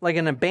like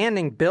an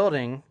abandoned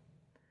building,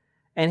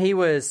 and it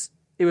was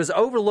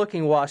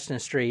overlooking Washington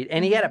Street,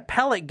 and he had a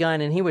pellet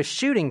gun, and he was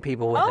shooting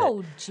people with it.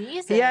 Oh,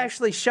 Jesus. He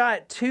actually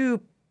shot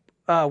two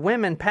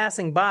women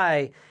passing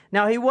by.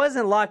 Now, he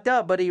wasn't locked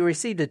up, but he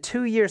received a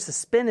 2-year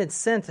suspended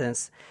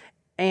sentence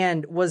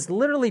and was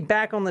literally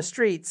back on the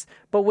streets,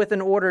 but with an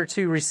order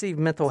to receive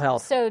mental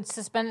health. So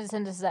suspended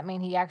sentence, does that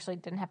mean he actually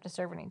didn't have to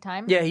serve any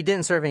time? Yeah, he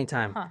didn't serve any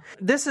time.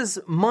 This is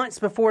months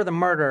before the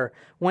murder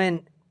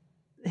when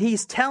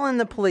he's telling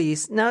the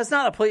police, no, it's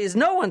not the police, it's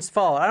no one's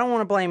fault. I don't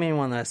want to blame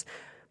anyone on this.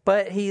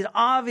 But he's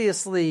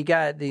obviously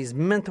got these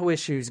mental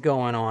issues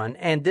going on,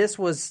 and this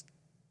was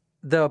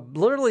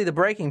literally the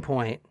breaking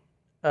point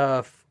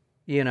of,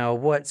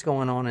 what's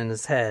going on in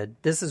his head.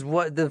 This is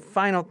what the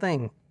final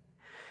thing.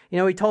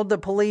 He told the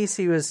police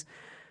he was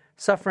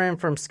suffering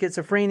from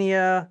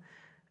schizophrenia,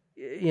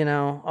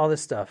 all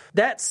this stuff.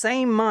 That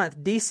same month,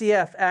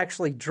 DCF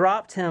actually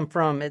dropped him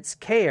from its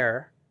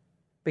care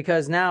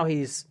because now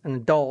he's an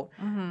adult.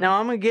 Now,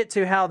 I'm going to get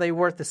to how they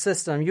work the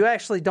system. You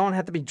actually don't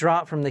have to be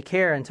dropped from the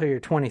care until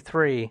you're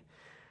 23,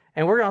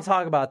 and we're going to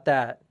talk about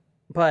that.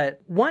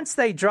 But once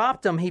they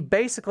dropped him, he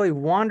basically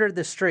wandered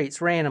the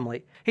streets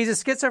randomly. He's a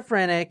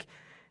schizophrenic.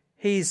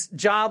 He's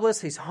jobless.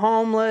 He's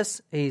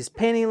homeless. He's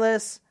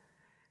penniless.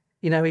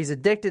 He's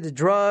addicted to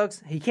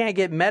drugs. He can't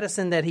get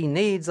medicine that he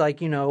needs,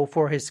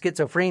 for his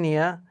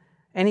schizophrenia.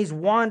 And he's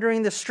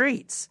wandering the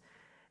streets.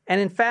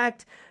 And in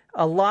fact,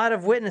 a lot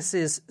of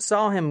witnesses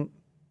saw him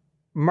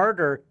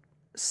murder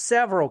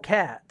several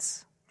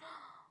cats.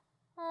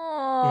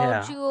 Oh,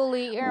 Yeah.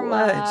 Julie,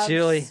 earmuffs. What,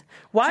 Julie?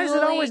 Why is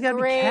it always got to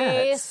be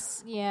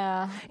cats?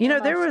 Yeah. There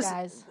earmuffs,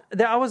 was.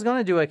 guys. I was going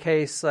to do a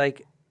case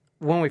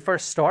when we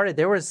first started.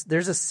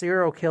 There's a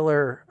serial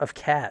killer of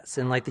cats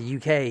in the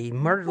UK. He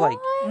murdered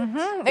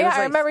Yeah,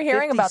 I remember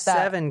hearing about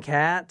that. 57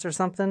 cats or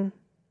something.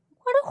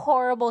 What a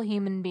horrible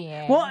human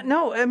being. Well,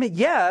 no, I mean,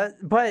 yeah,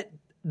 but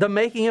the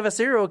making of a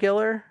serial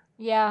killer.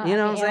 Yeah. You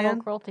know what I'm animal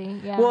saying?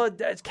 Cruelty, yeah. Well,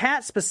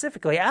 cats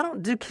specifically.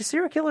 Do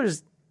serial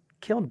killers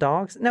kill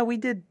dogs? No, we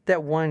did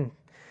that one.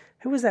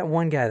 Who was that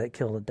one guy that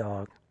killed a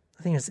dog?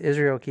 I think it's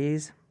Israel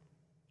Keys.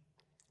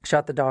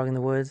 Shot the dog in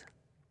the woods.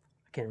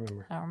 I can't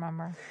remember. I don't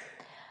remember.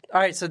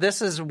 All right, so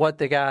this is what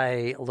the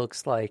guy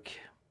looks like.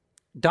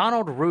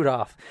 Donald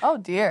Rudolph. Oh,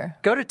 dear.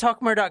 Go to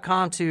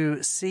talkmurder.com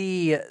to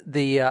see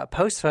the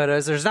post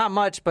photos. There's not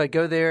much, but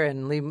go there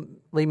and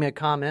leave me a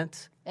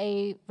comment.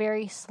 A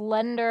very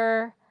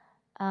slender,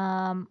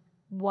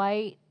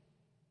 white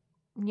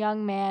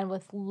young man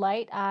with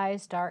light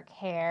eyes, dark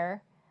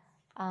hair,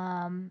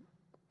 kind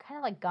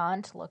of like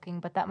gaunt looking,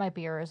 but that might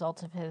be a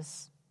result of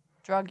his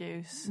Drug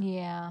use.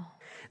 Yeah.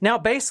 Now,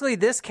 basically,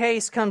 this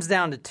case comes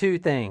down to two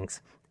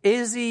things.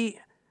 is he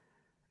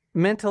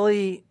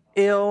mentally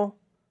ill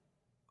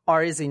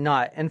or is he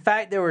not? In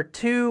fact, there were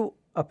two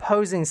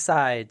opposing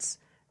sides,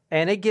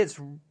 and it gets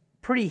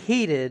pretty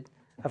heated.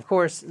 Of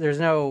course, there's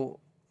no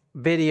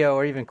video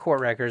or even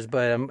court records,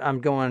 but I'm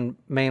going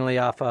mainly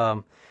off.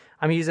 I'm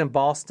using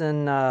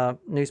Boston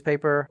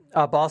newspaper,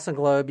 Boston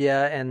Globe,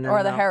 yeah, and then,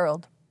 Or the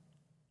Herald.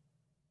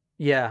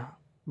 Yeah,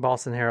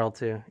 Boston Herald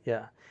too.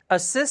 Yeah,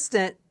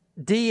 Assistant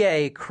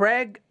DA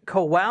Craig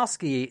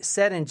Kowalski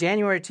said in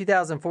January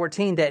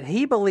 2014 that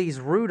he believes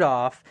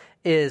Rudolph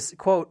is,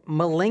 quote,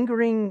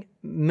 malingering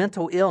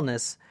mental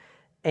illness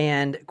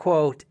and,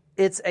 quote,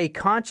 it's a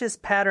conscious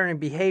pattern of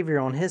behavior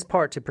on his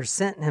part to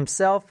present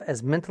himself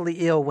as mentally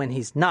ill when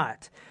he's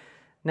not.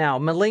 Now,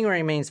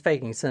 malingering means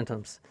faking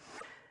symptoms.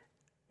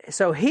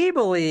 So he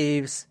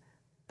believes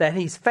that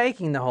he's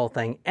faking the whole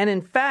thing. And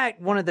in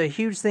fact, one of the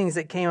huge things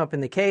that came up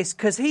in the case,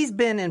 because he's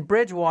been in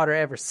Bridgewater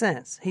ever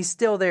since. He's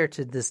still there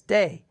to this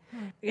day.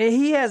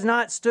 He has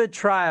not stood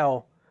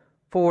trial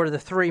for the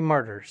 3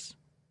 murders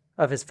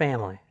of his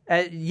family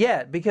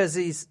yet because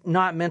he's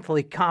not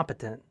mentally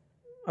competent.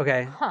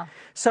 Okay.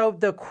 So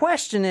the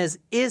question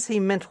is he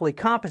mentally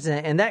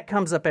competent? And that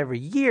comes up every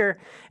year.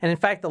 And in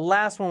fact, the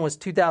last one was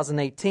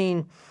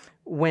 2018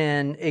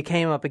 when it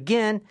came up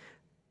again.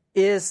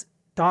 Is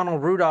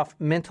Donald Rudolph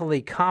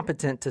mentally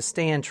competent to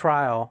stand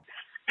trial?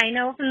 I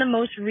know from the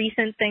most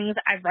recent things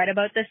I've read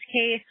about this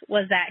case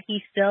was that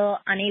he's still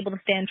unable to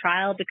stand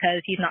trial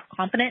because he's not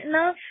competent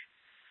enough.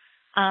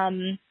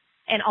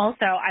 And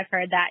also I've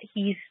heard that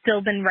he's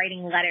still been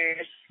writing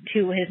letters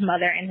to his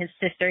mother and his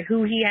sister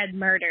who he had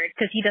murdered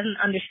because he doesn't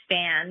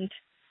understand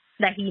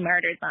that he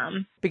murdered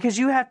them. Because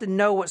you have to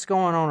know what's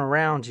going on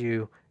around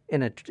you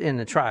in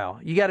a trial.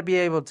 You got to be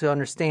able to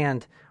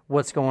understand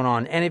what's going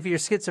on. And if you're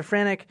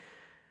schizophrenic,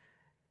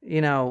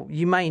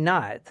 you may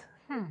not.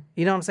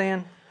 You know what I'm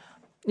saying?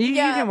 You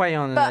can weigh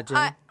on that,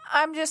 Jenny.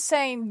 I'm just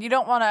saying you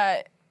don't want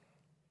to.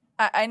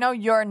 I know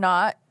you're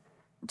not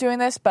doing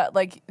this, but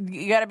like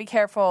you got to be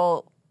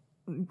careful.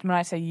 When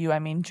I say you, I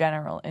mean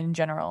in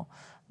general.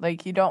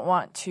 Like you don't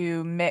want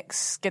to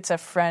mix a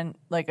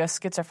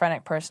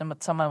schizophrenic person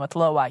with someone with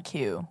low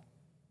IQ.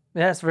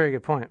 Yeah, that's a very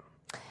good point.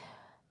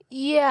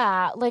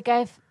 Yeah, like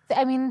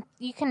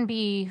you can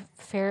be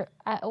fair.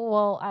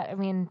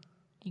 You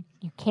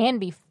can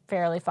be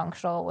fairly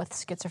functional with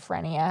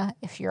schizophrenia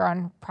if you're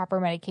on proper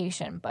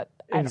medication, but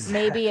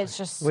maybe it's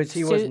just which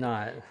he was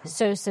not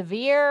so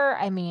severe.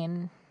 I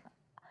mean,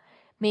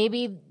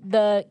 maybe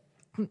the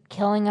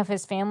killing of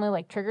his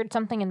family triggered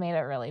something and made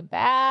it really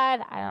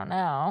bad. I don't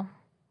know.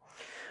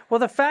 Well,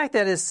 the fact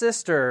that his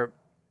sister,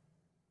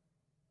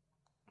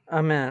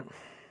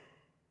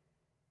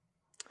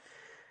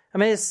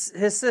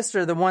 his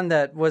sister, the one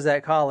that was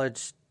at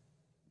college,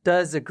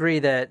 does agree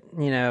that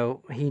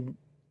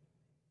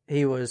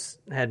he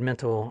had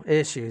mental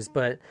issues,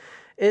 but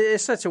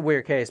it's such a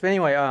weird case. But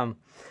anyway,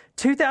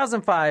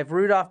 2005,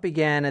 Rudolph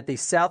began at the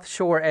South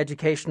Shore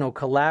Educational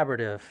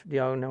Collaborative. Do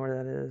y'all know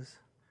where that is?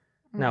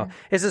 No.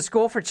 It's a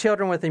school for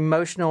children with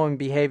emotional and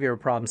behavioral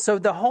problems. So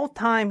the whole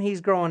time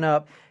he's growing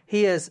up,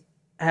 he has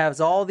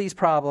all these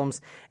problems,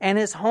 and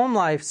his home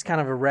life's kind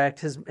of a wreck.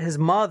 His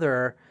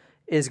mother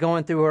is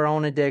going through her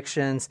own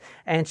addictions,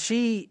 and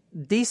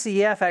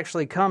DCF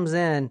actually comes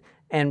in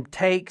and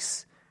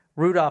takes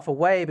Rudolph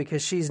away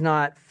because she's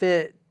not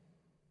fit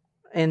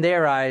in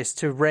their eyes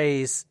to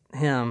raise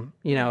him,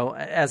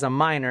 as a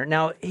minor.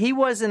 Now, he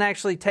wasn't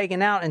actually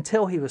taken out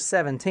until he was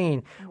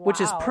 17, which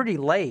is pretty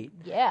late.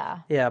 Yeah.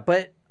 Yeah,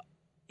 but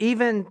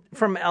even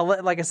from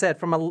 11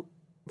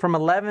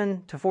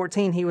 to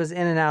 14, he was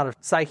in and out of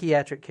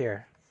psychiatric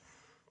care.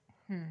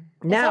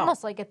 It's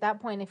almost like at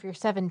that point, if you're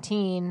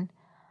 17,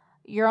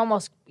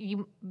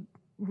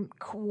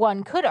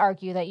 one could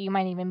argue that you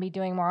might even be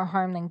doing more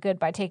harm than good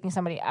by taking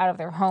somebody out of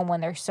their home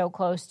when they're so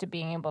close to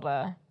being able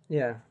to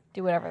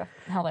do whatever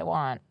the hell they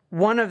want.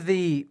 One of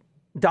the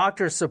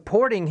doctors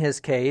supporting his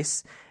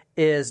case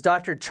is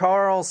Dr.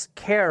 Charles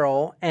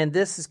Carroll, and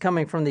this is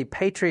coming from the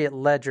Patriot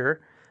Ledger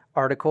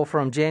article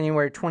from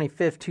January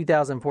 25th,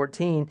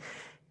 2014.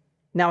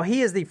 Now,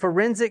 he is the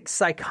forensic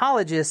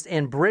psychologist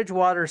and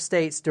Bridgewater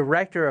State's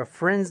director of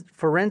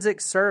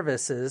forensic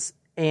services,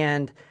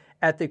 and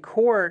at the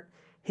court,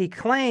 he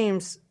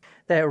claims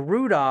that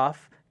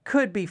Rudolph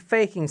could be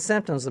faking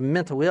symptoms of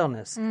mental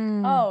illness.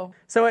 Oh.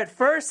 So at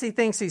first he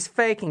thinks he's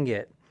faking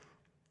it.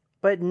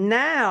 But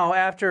now,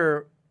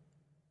 after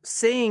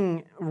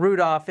seeing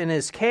Rudolph in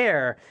his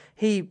care,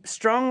 he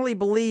strongly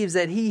believes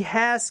that he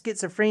has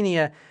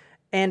schizophrenia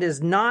and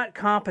is not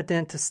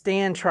competent to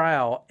stand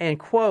trial. And,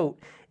 quote,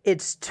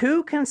 it's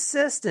too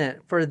consistent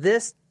for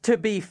this to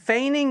be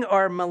feigning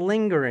or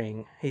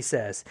malingering, he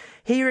says.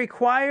 He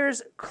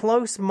requires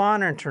close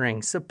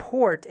monitoring,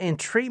 support, and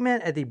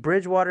treatment at the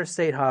Bridgewater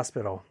State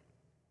Hospital.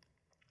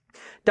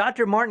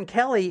 Dr. Martin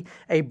Kelly,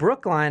 a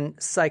Brookline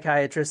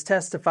psychiatrist,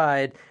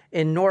 testified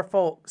in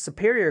Norfolk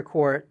Superior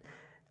Court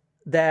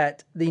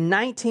that the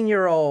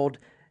 19-year-old,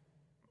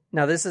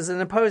 now this is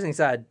an opposing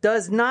side,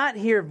 does not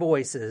hear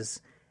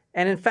voices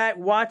and in fact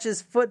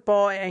watches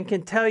football and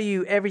can tell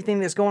you everything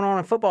that's going on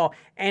in football.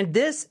 And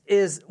this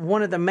is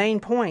one of the main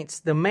points,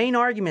 the main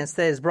arguments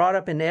that is brought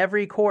up in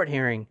every court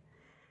hearing.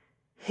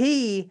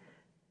 He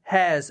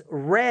has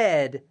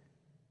read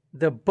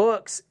the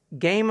books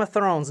Game of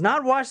Thrones,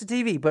 not watched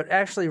the TV, but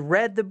actually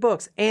read the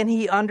books, and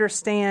he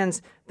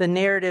understands the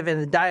narrative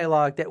and the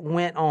dialogue that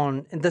went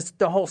on,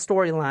 the whole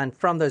storyline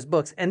from those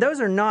books. And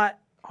those are not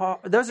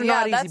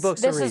easy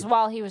books to read. This is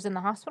while he was in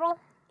the hospital?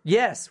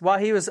 Yes, while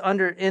he was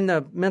in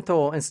the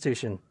mental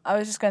institution. I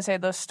was just going to say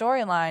those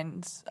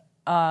storylines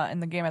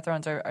in the Game of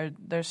Thrones are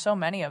there's so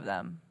many of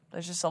them.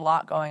 There's just a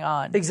lot going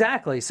on.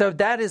 Exactly. So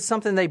that is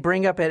something they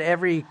bring up at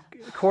every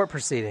court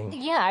proceeding.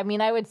 Yeah, I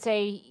mean, I would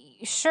say,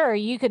 sure,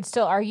 you could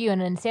still argue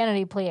an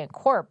insanity plea in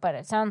court, but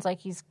it sounds like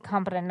he's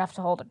competent enough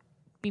to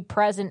be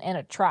present in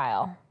a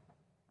trial.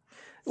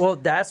 Well,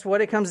 that's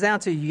what it comes down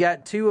to. You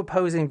got two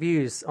opposing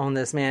views on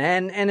this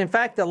man. And in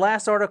fact, the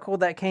last article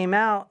that came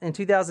out in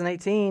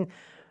 2018,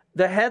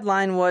 the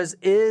headline was,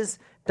 is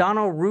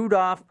Donald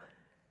Rudolph,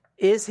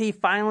 is he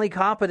finally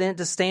competent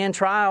to stand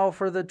trial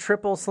for the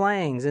triple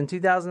slayings in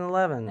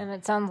 2011? And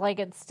it sounds like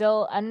it's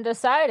still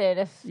undecided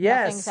if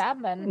nothing's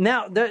happened.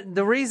 Now,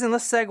 the reason,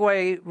 let's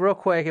segue real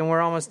quick, and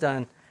we're almost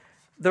done.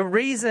 The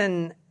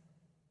reason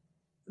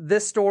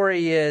this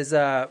story is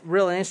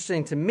really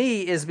interesting to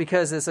me is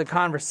because it's a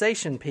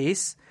conversation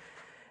piece.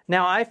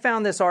 Now, I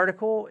found this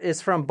article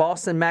is from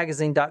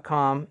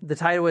BostonMagazine.com. The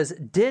title is,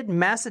 Did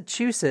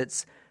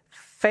Massachusetts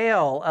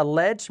Fail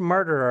Alleged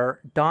Murderer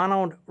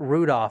Donald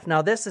Rudolph?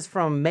 Now, this is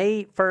from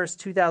May 1st,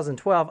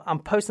 2012. I'm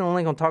posting the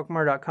link on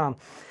TalkMurder.com.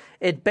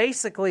 It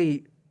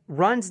basically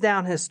runs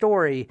down his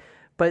story,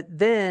 but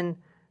then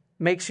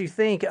makes you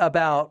think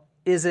about,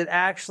 is it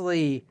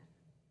actually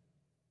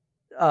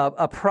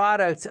a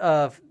product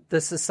of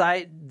the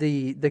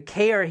society, the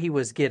care he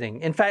was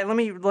getting? In fact,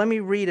 let me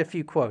read a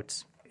few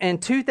quotes. In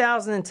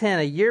 2010,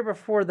 a year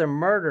before the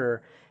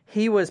murder,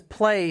 he was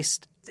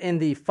placed in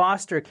the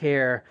foster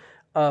care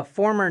of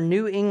former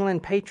New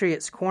England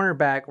Patriots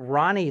cornerback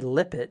Ronnie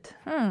Lippett.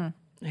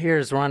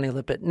 Here's Ronnie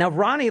Lippett. Now,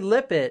 Ronnie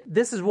Lippett,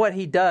 this is what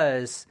he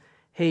does.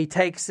 He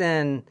takes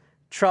in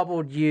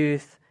troubled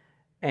youth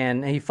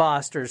and he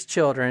fosters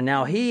children.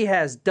 Now, he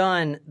has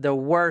done the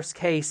worst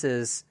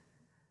cases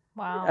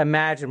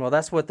imaginable.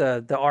 That's what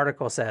the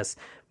article says.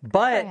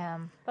 But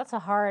that's a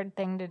hard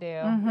thing to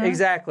do.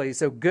 Exactly.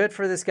 So good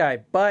for this guy.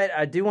 But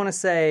I do want to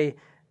say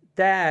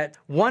that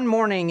one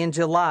morning in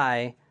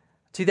July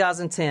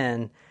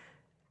 2010,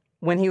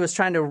 when he was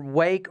trying to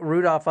wake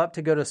Rudolph up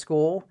to go to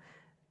school,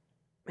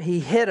 he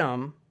hit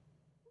him.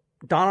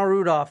 Donald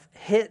Rudolph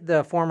hit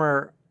the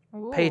former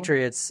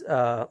Patriots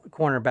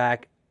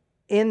cornerback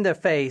in the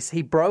face.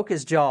 He broke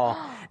his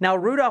jaw. Now,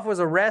 Rudolph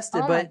was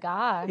arrested, but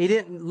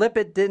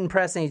Lippett didn't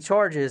press any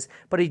charges,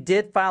 but he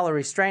did file a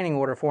restraining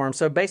order for him.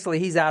 So basically,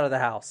 he's out of the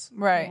house.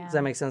 Right. Yeah. Does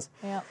that make sense?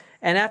 Yeah.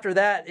 And after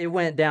that, it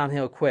went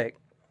downhill quick.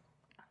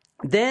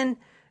 Then,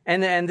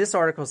 and this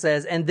article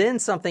says, and then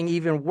something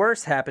even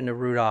worse happened to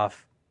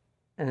Rudolph.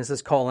 And this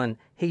is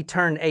he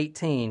turned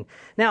 18.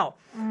 Now,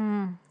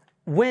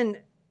 when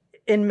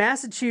in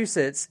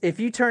Massachusetts, if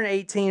you turn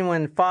 18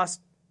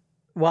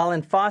 while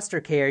in foster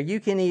care, you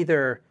can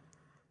either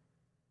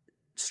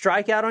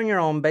strike out on your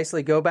own,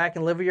 basically go back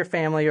and live with your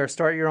family or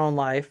start your own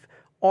life,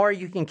 or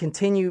you can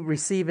continue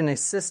receiving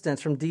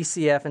assistance from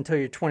DCF until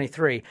you're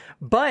 23.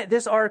 But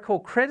this article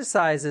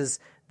criticizes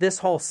this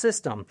whole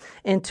system.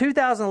 In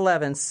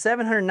 2011,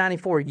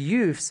 794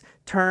 youths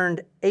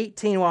turned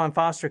 18 while in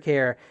foster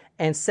care,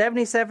 and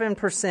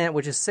 77%,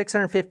 which is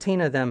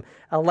 615 of them,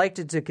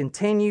 elected to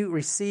continue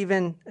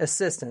receiving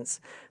assistance.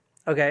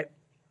 Okay,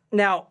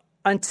 now,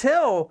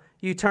 until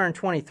you turn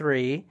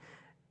 23,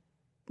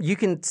 you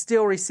can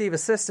still receive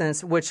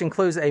assistance, which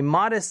includes a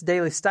modest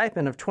daily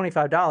stipend of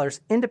 $25,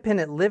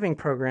 independent living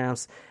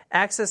programs,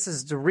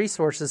 accesses to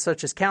resources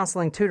such as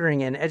counseling,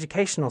 tutoring, and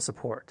educational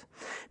support.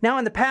 Now,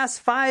 in the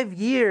past 5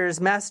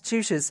 years,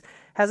 Massachusetts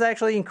has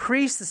actually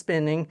increased the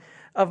spending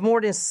of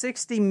more than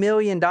 $60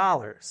 million.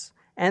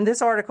 And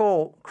this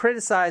article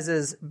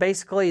criticizes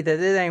basically that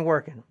it ain't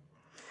working.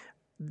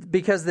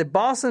 Because the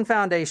Boston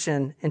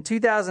Foundation in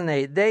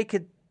 2008, they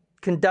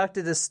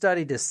conducted a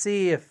study to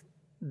see if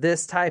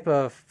this type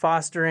of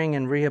fostering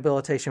and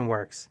rehabilitation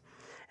works.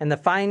 And the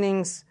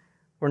findings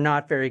were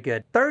not very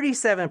good.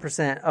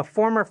 37% of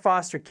former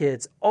foster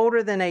kids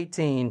older than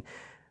 18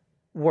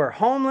 were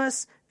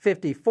homeless,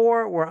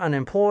 54 were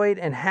unemployed,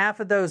 and half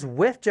of those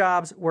with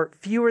jobs worked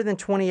fewer than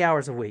 20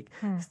 hours a week.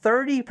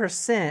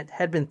 30%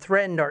 had been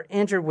threatened or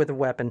injured with a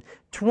weapon.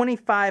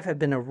 25 have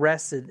been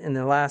arrested in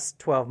the last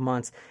 12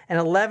 months, and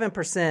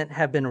 11%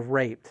 have been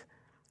raped.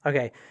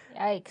 Okay.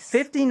 Yikes.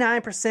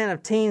 59%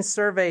 of teens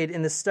surveyed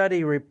in the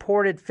study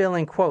reported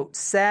feeling, quote,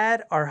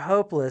 sad or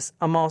hopeless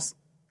almost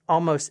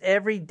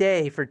every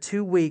day for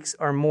 2 weeks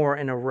or more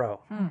in a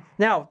row.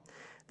 Now,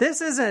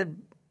 this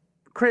isn't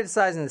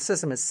criticizing the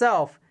system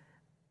itself.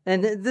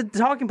 And the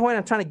talking point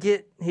I'm trying to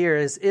get here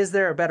is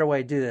there a better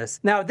way to do this?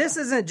 Now, this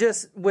isn't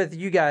just with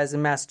you guys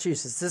in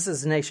Massachusetts. This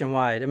is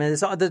nationwide. I mean,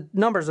 the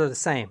numbers are the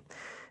same.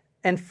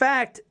 In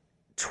fact,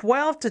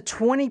 12 to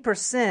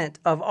 20%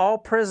 of all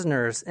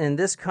prisoners in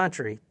this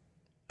country,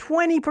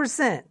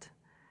 20%,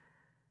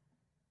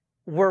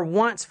 were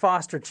once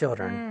foster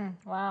children.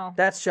 Wow.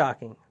 That's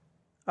shocking.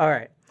 All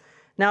right.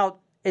 Now,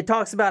 it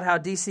talks about how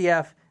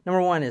DCF,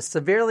 number one, is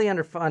severely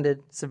underfunded,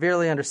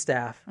 severely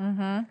understaffed.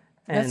 Mm-hmm.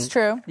 That's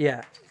true.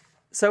 Yeah.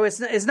 So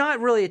it's not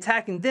really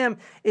attacking them.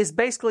 It's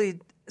basically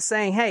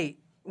saying, hey,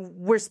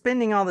 we're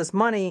spending all this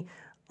money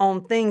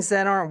on things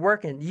that aren't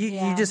working.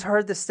 You just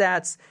heard the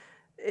stats.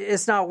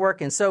 It's not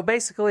working. So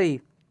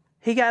basically,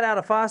 he got out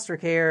of foster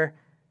care.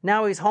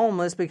 Now he's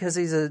homeless because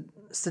he's a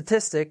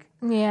statistic.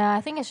 Yeah,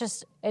 I think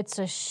it's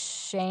a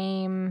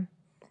shame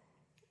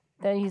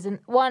that he's in.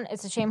 One,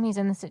 it's a shame he's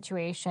in the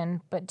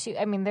situation. But two,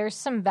 I mean, there's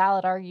some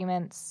valid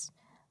arguments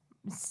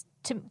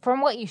from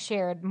what you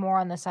shared more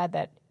on the side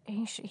that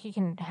he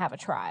can have a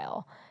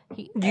trial.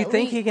 You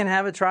think he can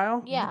have a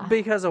trial? Yeah.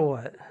 Because of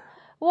what?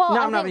 Well,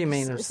 no, I'm not being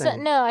mean.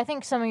 No, I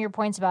think some of your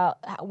points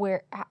about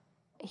where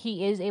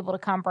he is able to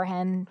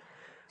comprehend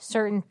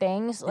certain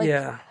things. Like,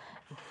 yeah.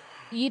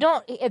 You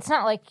don't. It's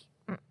not like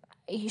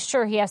he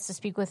has to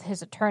speak with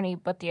his attorney,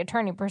 but the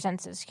attorney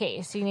presents his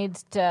case. He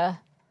needs to.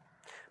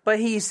 But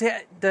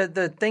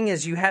the thing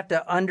is, you have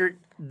to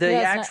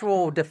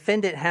actual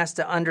defendant has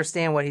to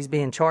understand what he's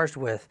being charged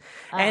with.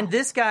 And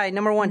this guy,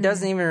 number one,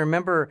 doesn't even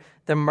remember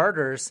the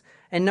murders.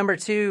 And number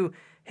two,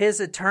 his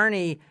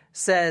attorney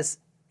says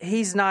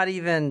he's not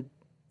even,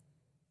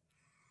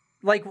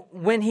 like,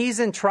 when he's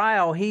in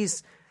trial,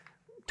 he's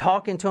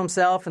talking to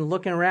himself and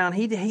looking around.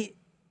 He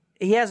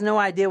has no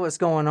idea what's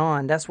going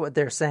on. That's what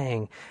they're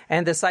saying.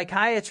 And the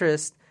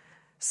psychiatrist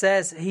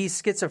says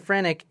he's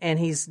schizophrenic and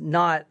he's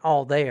not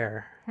all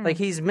there. Like,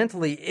 he's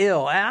mentally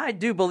ill. And I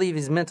do believe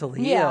he's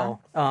mentally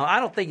ill. I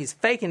don't think he's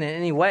faking it in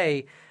any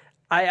way.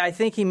 I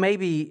think he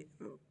maybe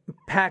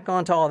pack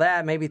onto all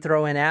that, maybe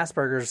throw in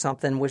Asperger's or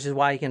something, which is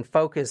why he can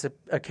focus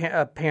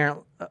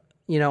apparently,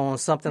 on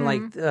something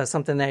like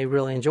something that he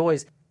really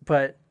enjoys.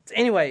 But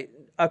anyway,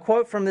 a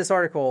quote from this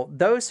article: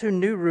 "Those who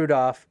knew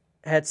Rudolph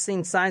had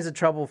seen signs of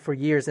trouble for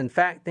years. In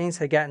fact, things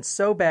had gotten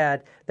so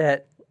bad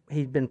that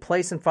he'd been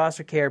placed in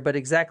foster care, but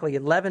exactly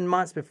 11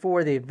 months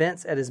before the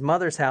events at his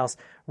mother's house,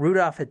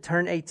 Rudolph had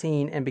turned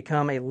 18 and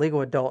become a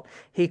legal adult.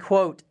 He,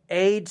 quote,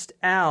 aged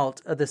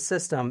out of the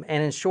system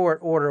and in short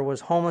order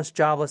was homeless,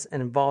 jobless,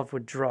 and involved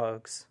with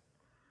drugs."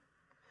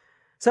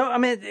 So, I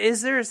mean,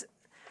 here's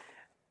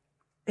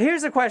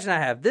a question I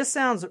have. This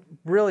sounds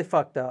really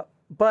fucked up,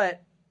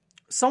 but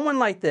someone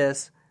like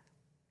this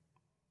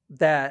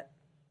that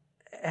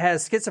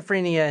has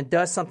schizophrenia and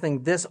does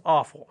something this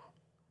awful,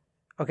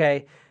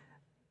 okay,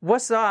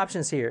 what's the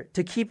options here?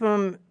 To keep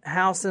them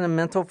housed in a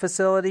mental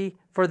facility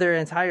for their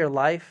entire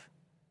life?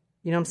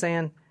 You know what I'm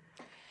saying?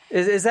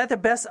 Is that the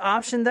best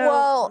option, though?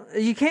 Well,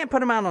 you can't put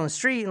them out on the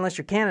street unless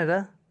you're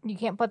Canada. You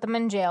can't put them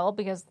in jail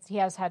because he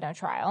has had no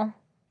trial.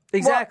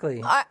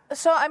 Exactly.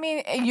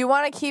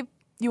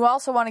 You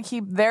also want to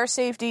keep their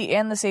safety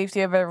and the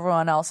safety of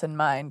everyone else in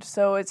mind.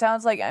 So it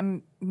sounds like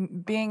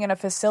being in a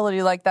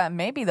facility like that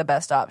may be the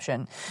best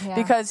option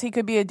because he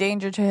could be a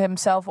danger to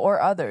himself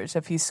or others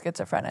if he's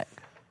schizophrenic.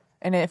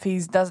 And if he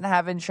doesn't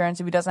have insurance,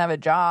 if he doesn't have a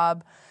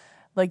job,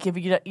 like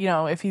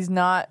if he's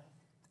not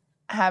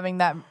having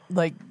that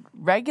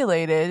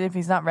regulated, if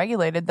he's not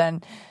regulated,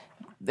 then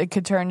it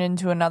could turn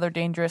into another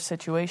dangerous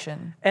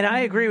situation. And I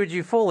agree with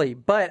you fully,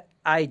 but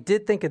I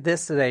did think of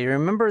this today.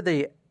 Remember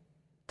the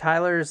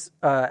Tyler's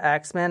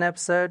Axeman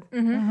episode?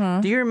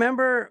 Mm-hmm. Do you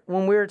remember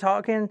when we were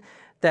talking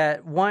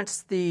that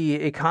once the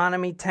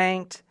economy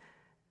tanked,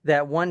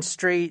 that one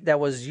street that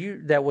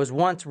was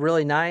once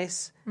really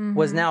nice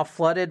was now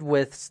flooded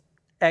with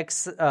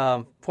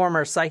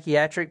former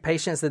psychiatric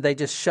patients that they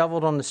just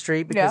shoveled on the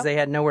street because they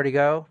had nowhere to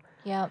go?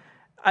 Yep.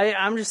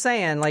 I'm just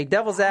saying, like,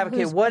 devil's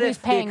advocate, what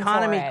if the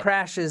economy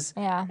crashes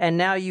and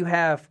now you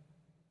have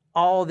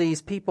all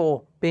these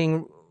people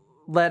being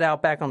let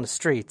out back on the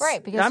streets?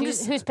 Right,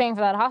 because who's paying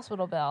for that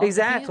hospital bill?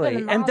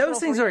 Exactly. And those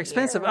things are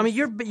expensive. I mean,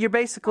 you're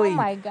basically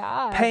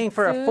paying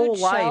for Food, a full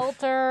life.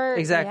 Shelter.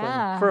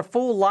 Exactly. For a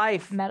full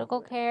life.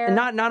 Medical care. And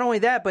not only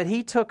that, but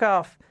he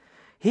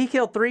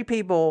killed 3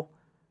 people.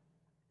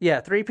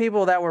 Yeah, 3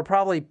 people that were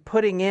probably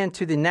putting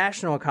into the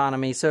national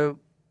economy. So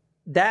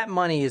that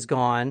money is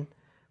gone.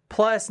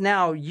 Plus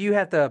now you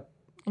have to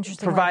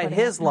provide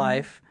his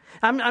life.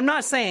 I'm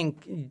not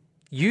saying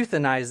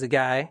euthanize the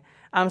guy.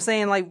 I'm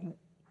saying, like,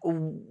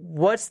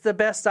 what's the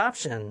best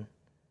option?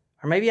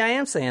 Or maybe I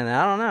am saying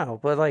that. I don't know.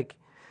 But, like,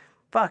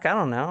 fuck, I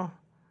don't know.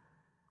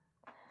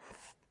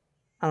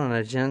 I don't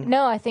know, Jen.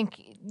 No, I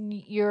think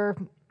you're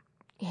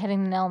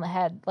hitting the nail on the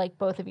head, like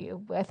both of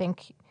you. I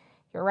think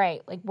you're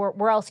right. Like,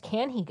 where else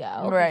can he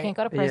go? Right. He can't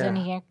go to prison.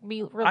 He can't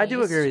be released. I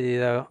do agree with you,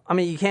 though. I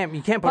mean, you can't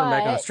put him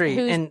back on the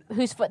street.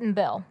 Who's footing the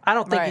bill? I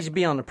don't think he should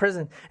be on the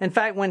prison. In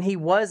fact, when he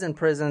was in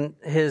prison,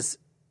 his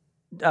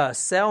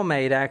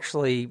cellmate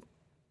actually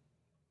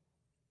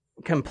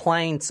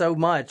complained so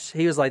much.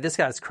 He was like, "This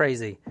guy's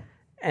crazy,"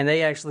 and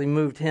they actually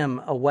moved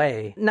him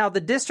away. Now,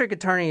 the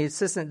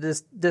assistant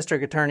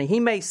district attorney, he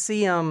may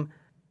see him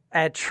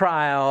at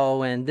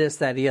trial and this,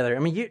 that, the other. I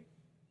mean,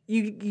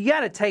 you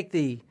got to take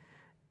the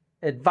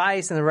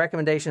advice and the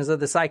recommendations of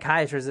the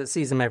psychiatrist that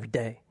sees him every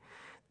day.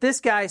 This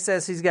guy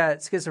says he's got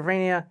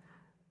schizophrenia.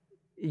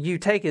 You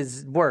take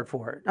his word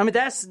for it. I mean,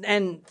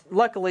 and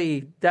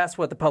luckily that's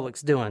what the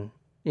public's doing,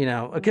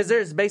 because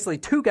there's basically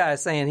two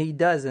guys saying he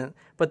doesn't,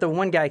 but the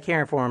one guy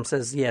caring for him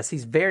says, yes,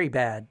 he's very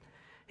bad.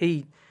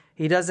 He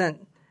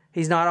doesn't,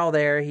 he's not all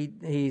there.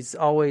 He's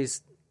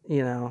always,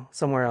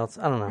 somewhere else.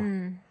 I don't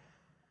know.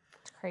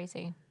 It's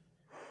crazy.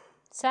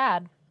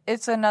 Sad.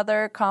 It's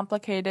another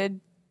complicated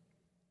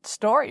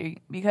story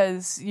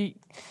because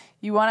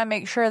you want to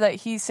make sure that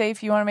he's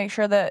safe. You want to make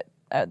sure that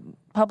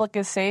public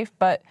is safe,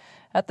 but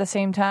at the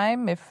same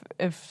time,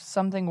 if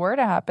something were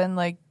to happen,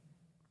 like,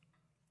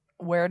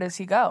 where does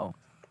he go?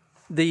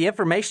 The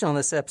information on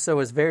this episode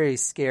is very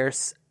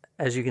scarce,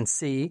 as you can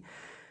see,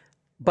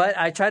 but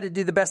I try to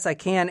do the best I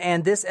can,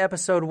 and this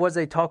episode was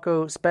a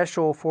taco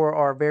special for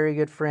our very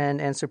good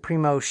friend and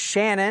Supremo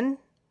Shannon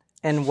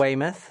in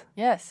Weymouth.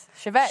 Yes,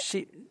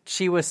 Chevette.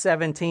 She was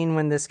 17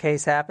 when this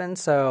case happened,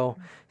 so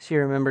she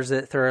remembers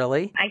it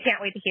thoroughly. I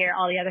can't wait to hear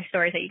all the other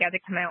stories that you guys are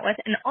coming out with.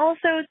 And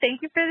also,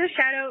 thank you for the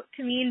shout out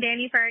to me and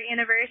Danny for our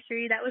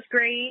anniversary. That was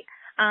great.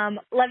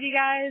 Love you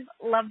guys.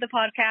 Love the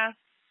podcast.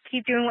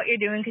 Keep doing what you're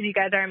doing because you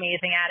guys are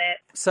amazing at it.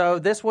 So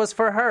this was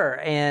for her,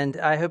 and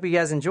I hope you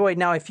guys enjoyed.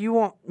 Now, if you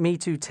want me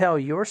to tell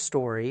your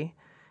story,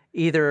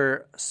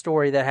 either a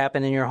story that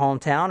happened in your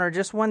hometown or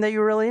just one that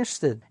you're really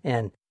interested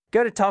in,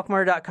 go to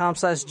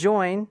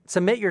talkmurder.com/join,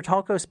 submit your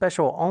taco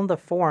special on the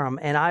forum,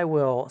 and I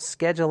will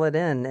schedule it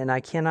in, and I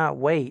cannot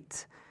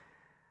wait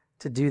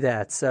to do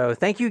that. So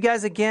thank you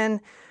guys again.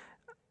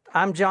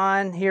 I'm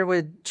John here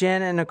with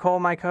Jen and Nicole,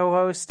 my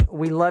co-host.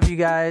 We love you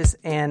guys,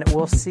 and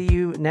we'll see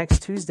you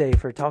next Tuesday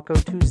for Taco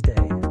Tuesday.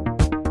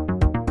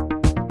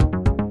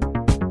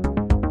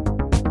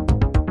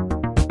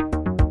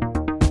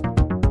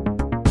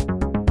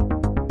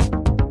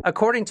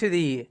 According to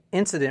the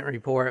incident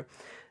report,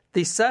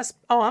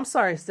 oh, I'm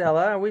sorry,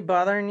 Stella. Are we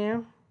bothering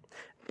you?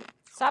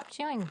 Stop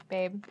chewing,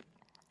 babe.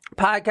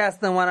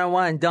 Podcasting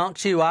 101, don't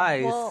chew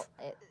eyes. Well,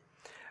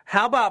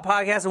 How about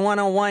Podcasting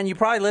 101? You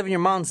probably live in your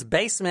mom's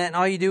basement, and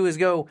all you do is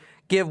go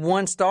give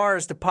 1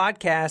 stars to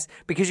podcast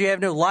because you have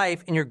no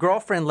life, and your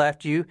girlfriend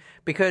left you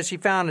because she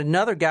found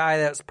another guy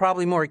that's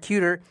probably more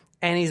cuter,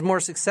 and he's more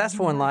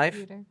successful in life.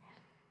 Cuter.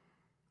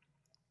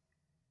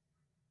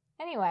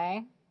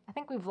 Anyway, I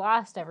think we've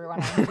lost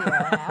everyone on video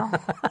now.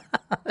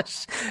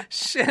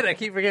 Shit, I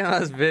keep forgetting about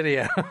this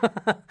video.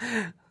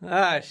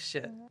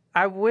 Shit.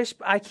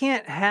 I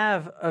can't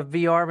have a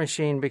VR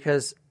machine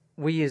because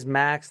we use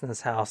Macs in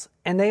this house,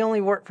 and they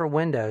only work for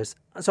Windows.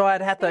 So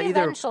I'd have to They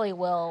eventually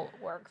will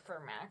work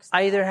for Macs.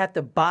 I either have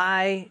to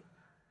buy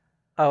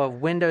a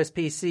Windows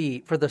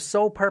PC for the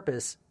sole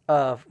purpose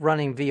of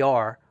running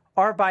VR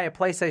or buy a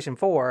PlayStation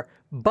 4,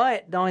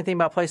 but the only thing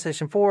about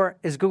PlayStation 4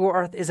 is Google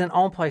Earth isn't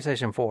on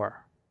PlayStation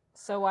 4.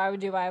 So why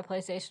would you buy a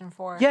PlayStation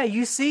 4? Yeah,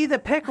 you see the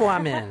pickle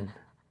I'm in.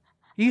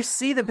 You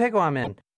see the pickle I'm in.